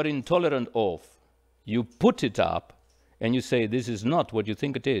you are intolerant of, you put it up and you say, this is not what you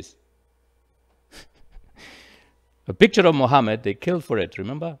think it is. A picture of Muhammad, they killed for it,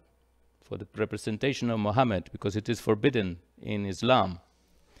 remember? For the representation of Muhammad, because it is forbidden in Islam.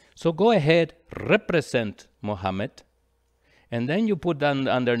 So go ahead, represent Muhammad, and then you put down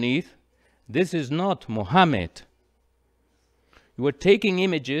underneath, this is not Muhammad. You are taking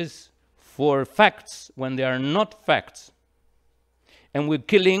images for facts when they are not facts. And we're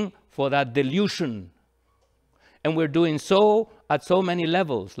killing for that delusion. And we're doing so at so many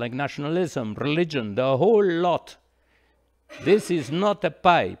levels, like nationalism, religion, the whole lot. This is not a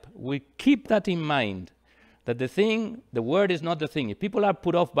pipe. We keep that in mind, that the word is not the thing. If people are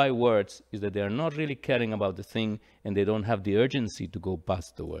put off by words, is that they are not really caring about the thing, and they don't have the urgency to go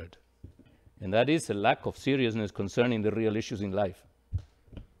past the word. And that is a lack of seriousness concerning the real issues in life.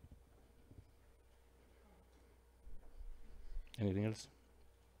 Anything else?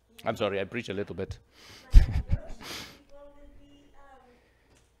 I'm sorry, I preach a little bit. I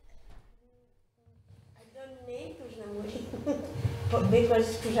don't name Krishnamurti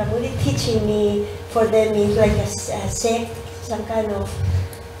because Krishnamurti teaching me, for them is like a sect, some kind of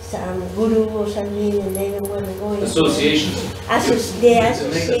guru or something, and they don't want to go into associations. They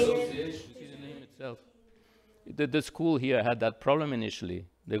associate. The name itself. The school here had that problem initially.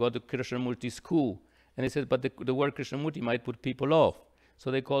 They got to Krishnamurti school, And he said, but the word Krishnamurti might put people off.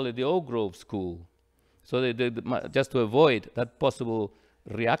 So they call it the Oak Grove School. So just to avoid that possible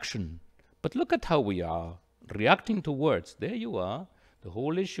reaction. But look at how we are reacting to words. There you are. The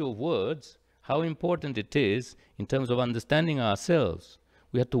whole issue of words, how important it is in terms of understanding ourselves.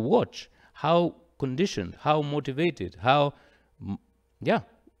 We have to watch how conditioned, how motivated, how,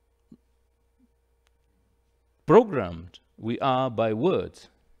 programmed we are by words.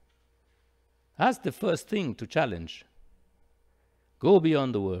 That's the first thing to challenge. Go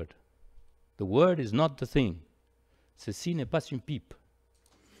beyond the word. The word is not the thing. Ceci n'est pas une pipe.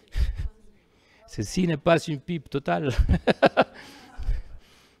 Ceci n'est pas une pipe totale.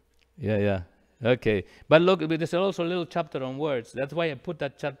 Yeah. Okay. But look, there's also a little chapter on words. That's why I put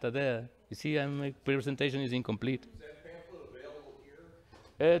that chapter there. You see, my presentation is incomplete. Is that pamphlet available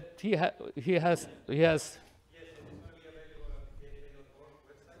here? He has. Yes, it is going to be available on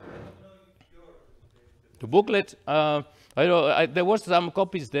the website. I don't know The booklet. There was some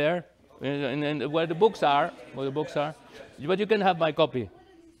copies there, and where the books are. But you can have my copy.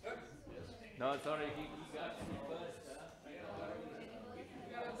 No, sorry, he got it first.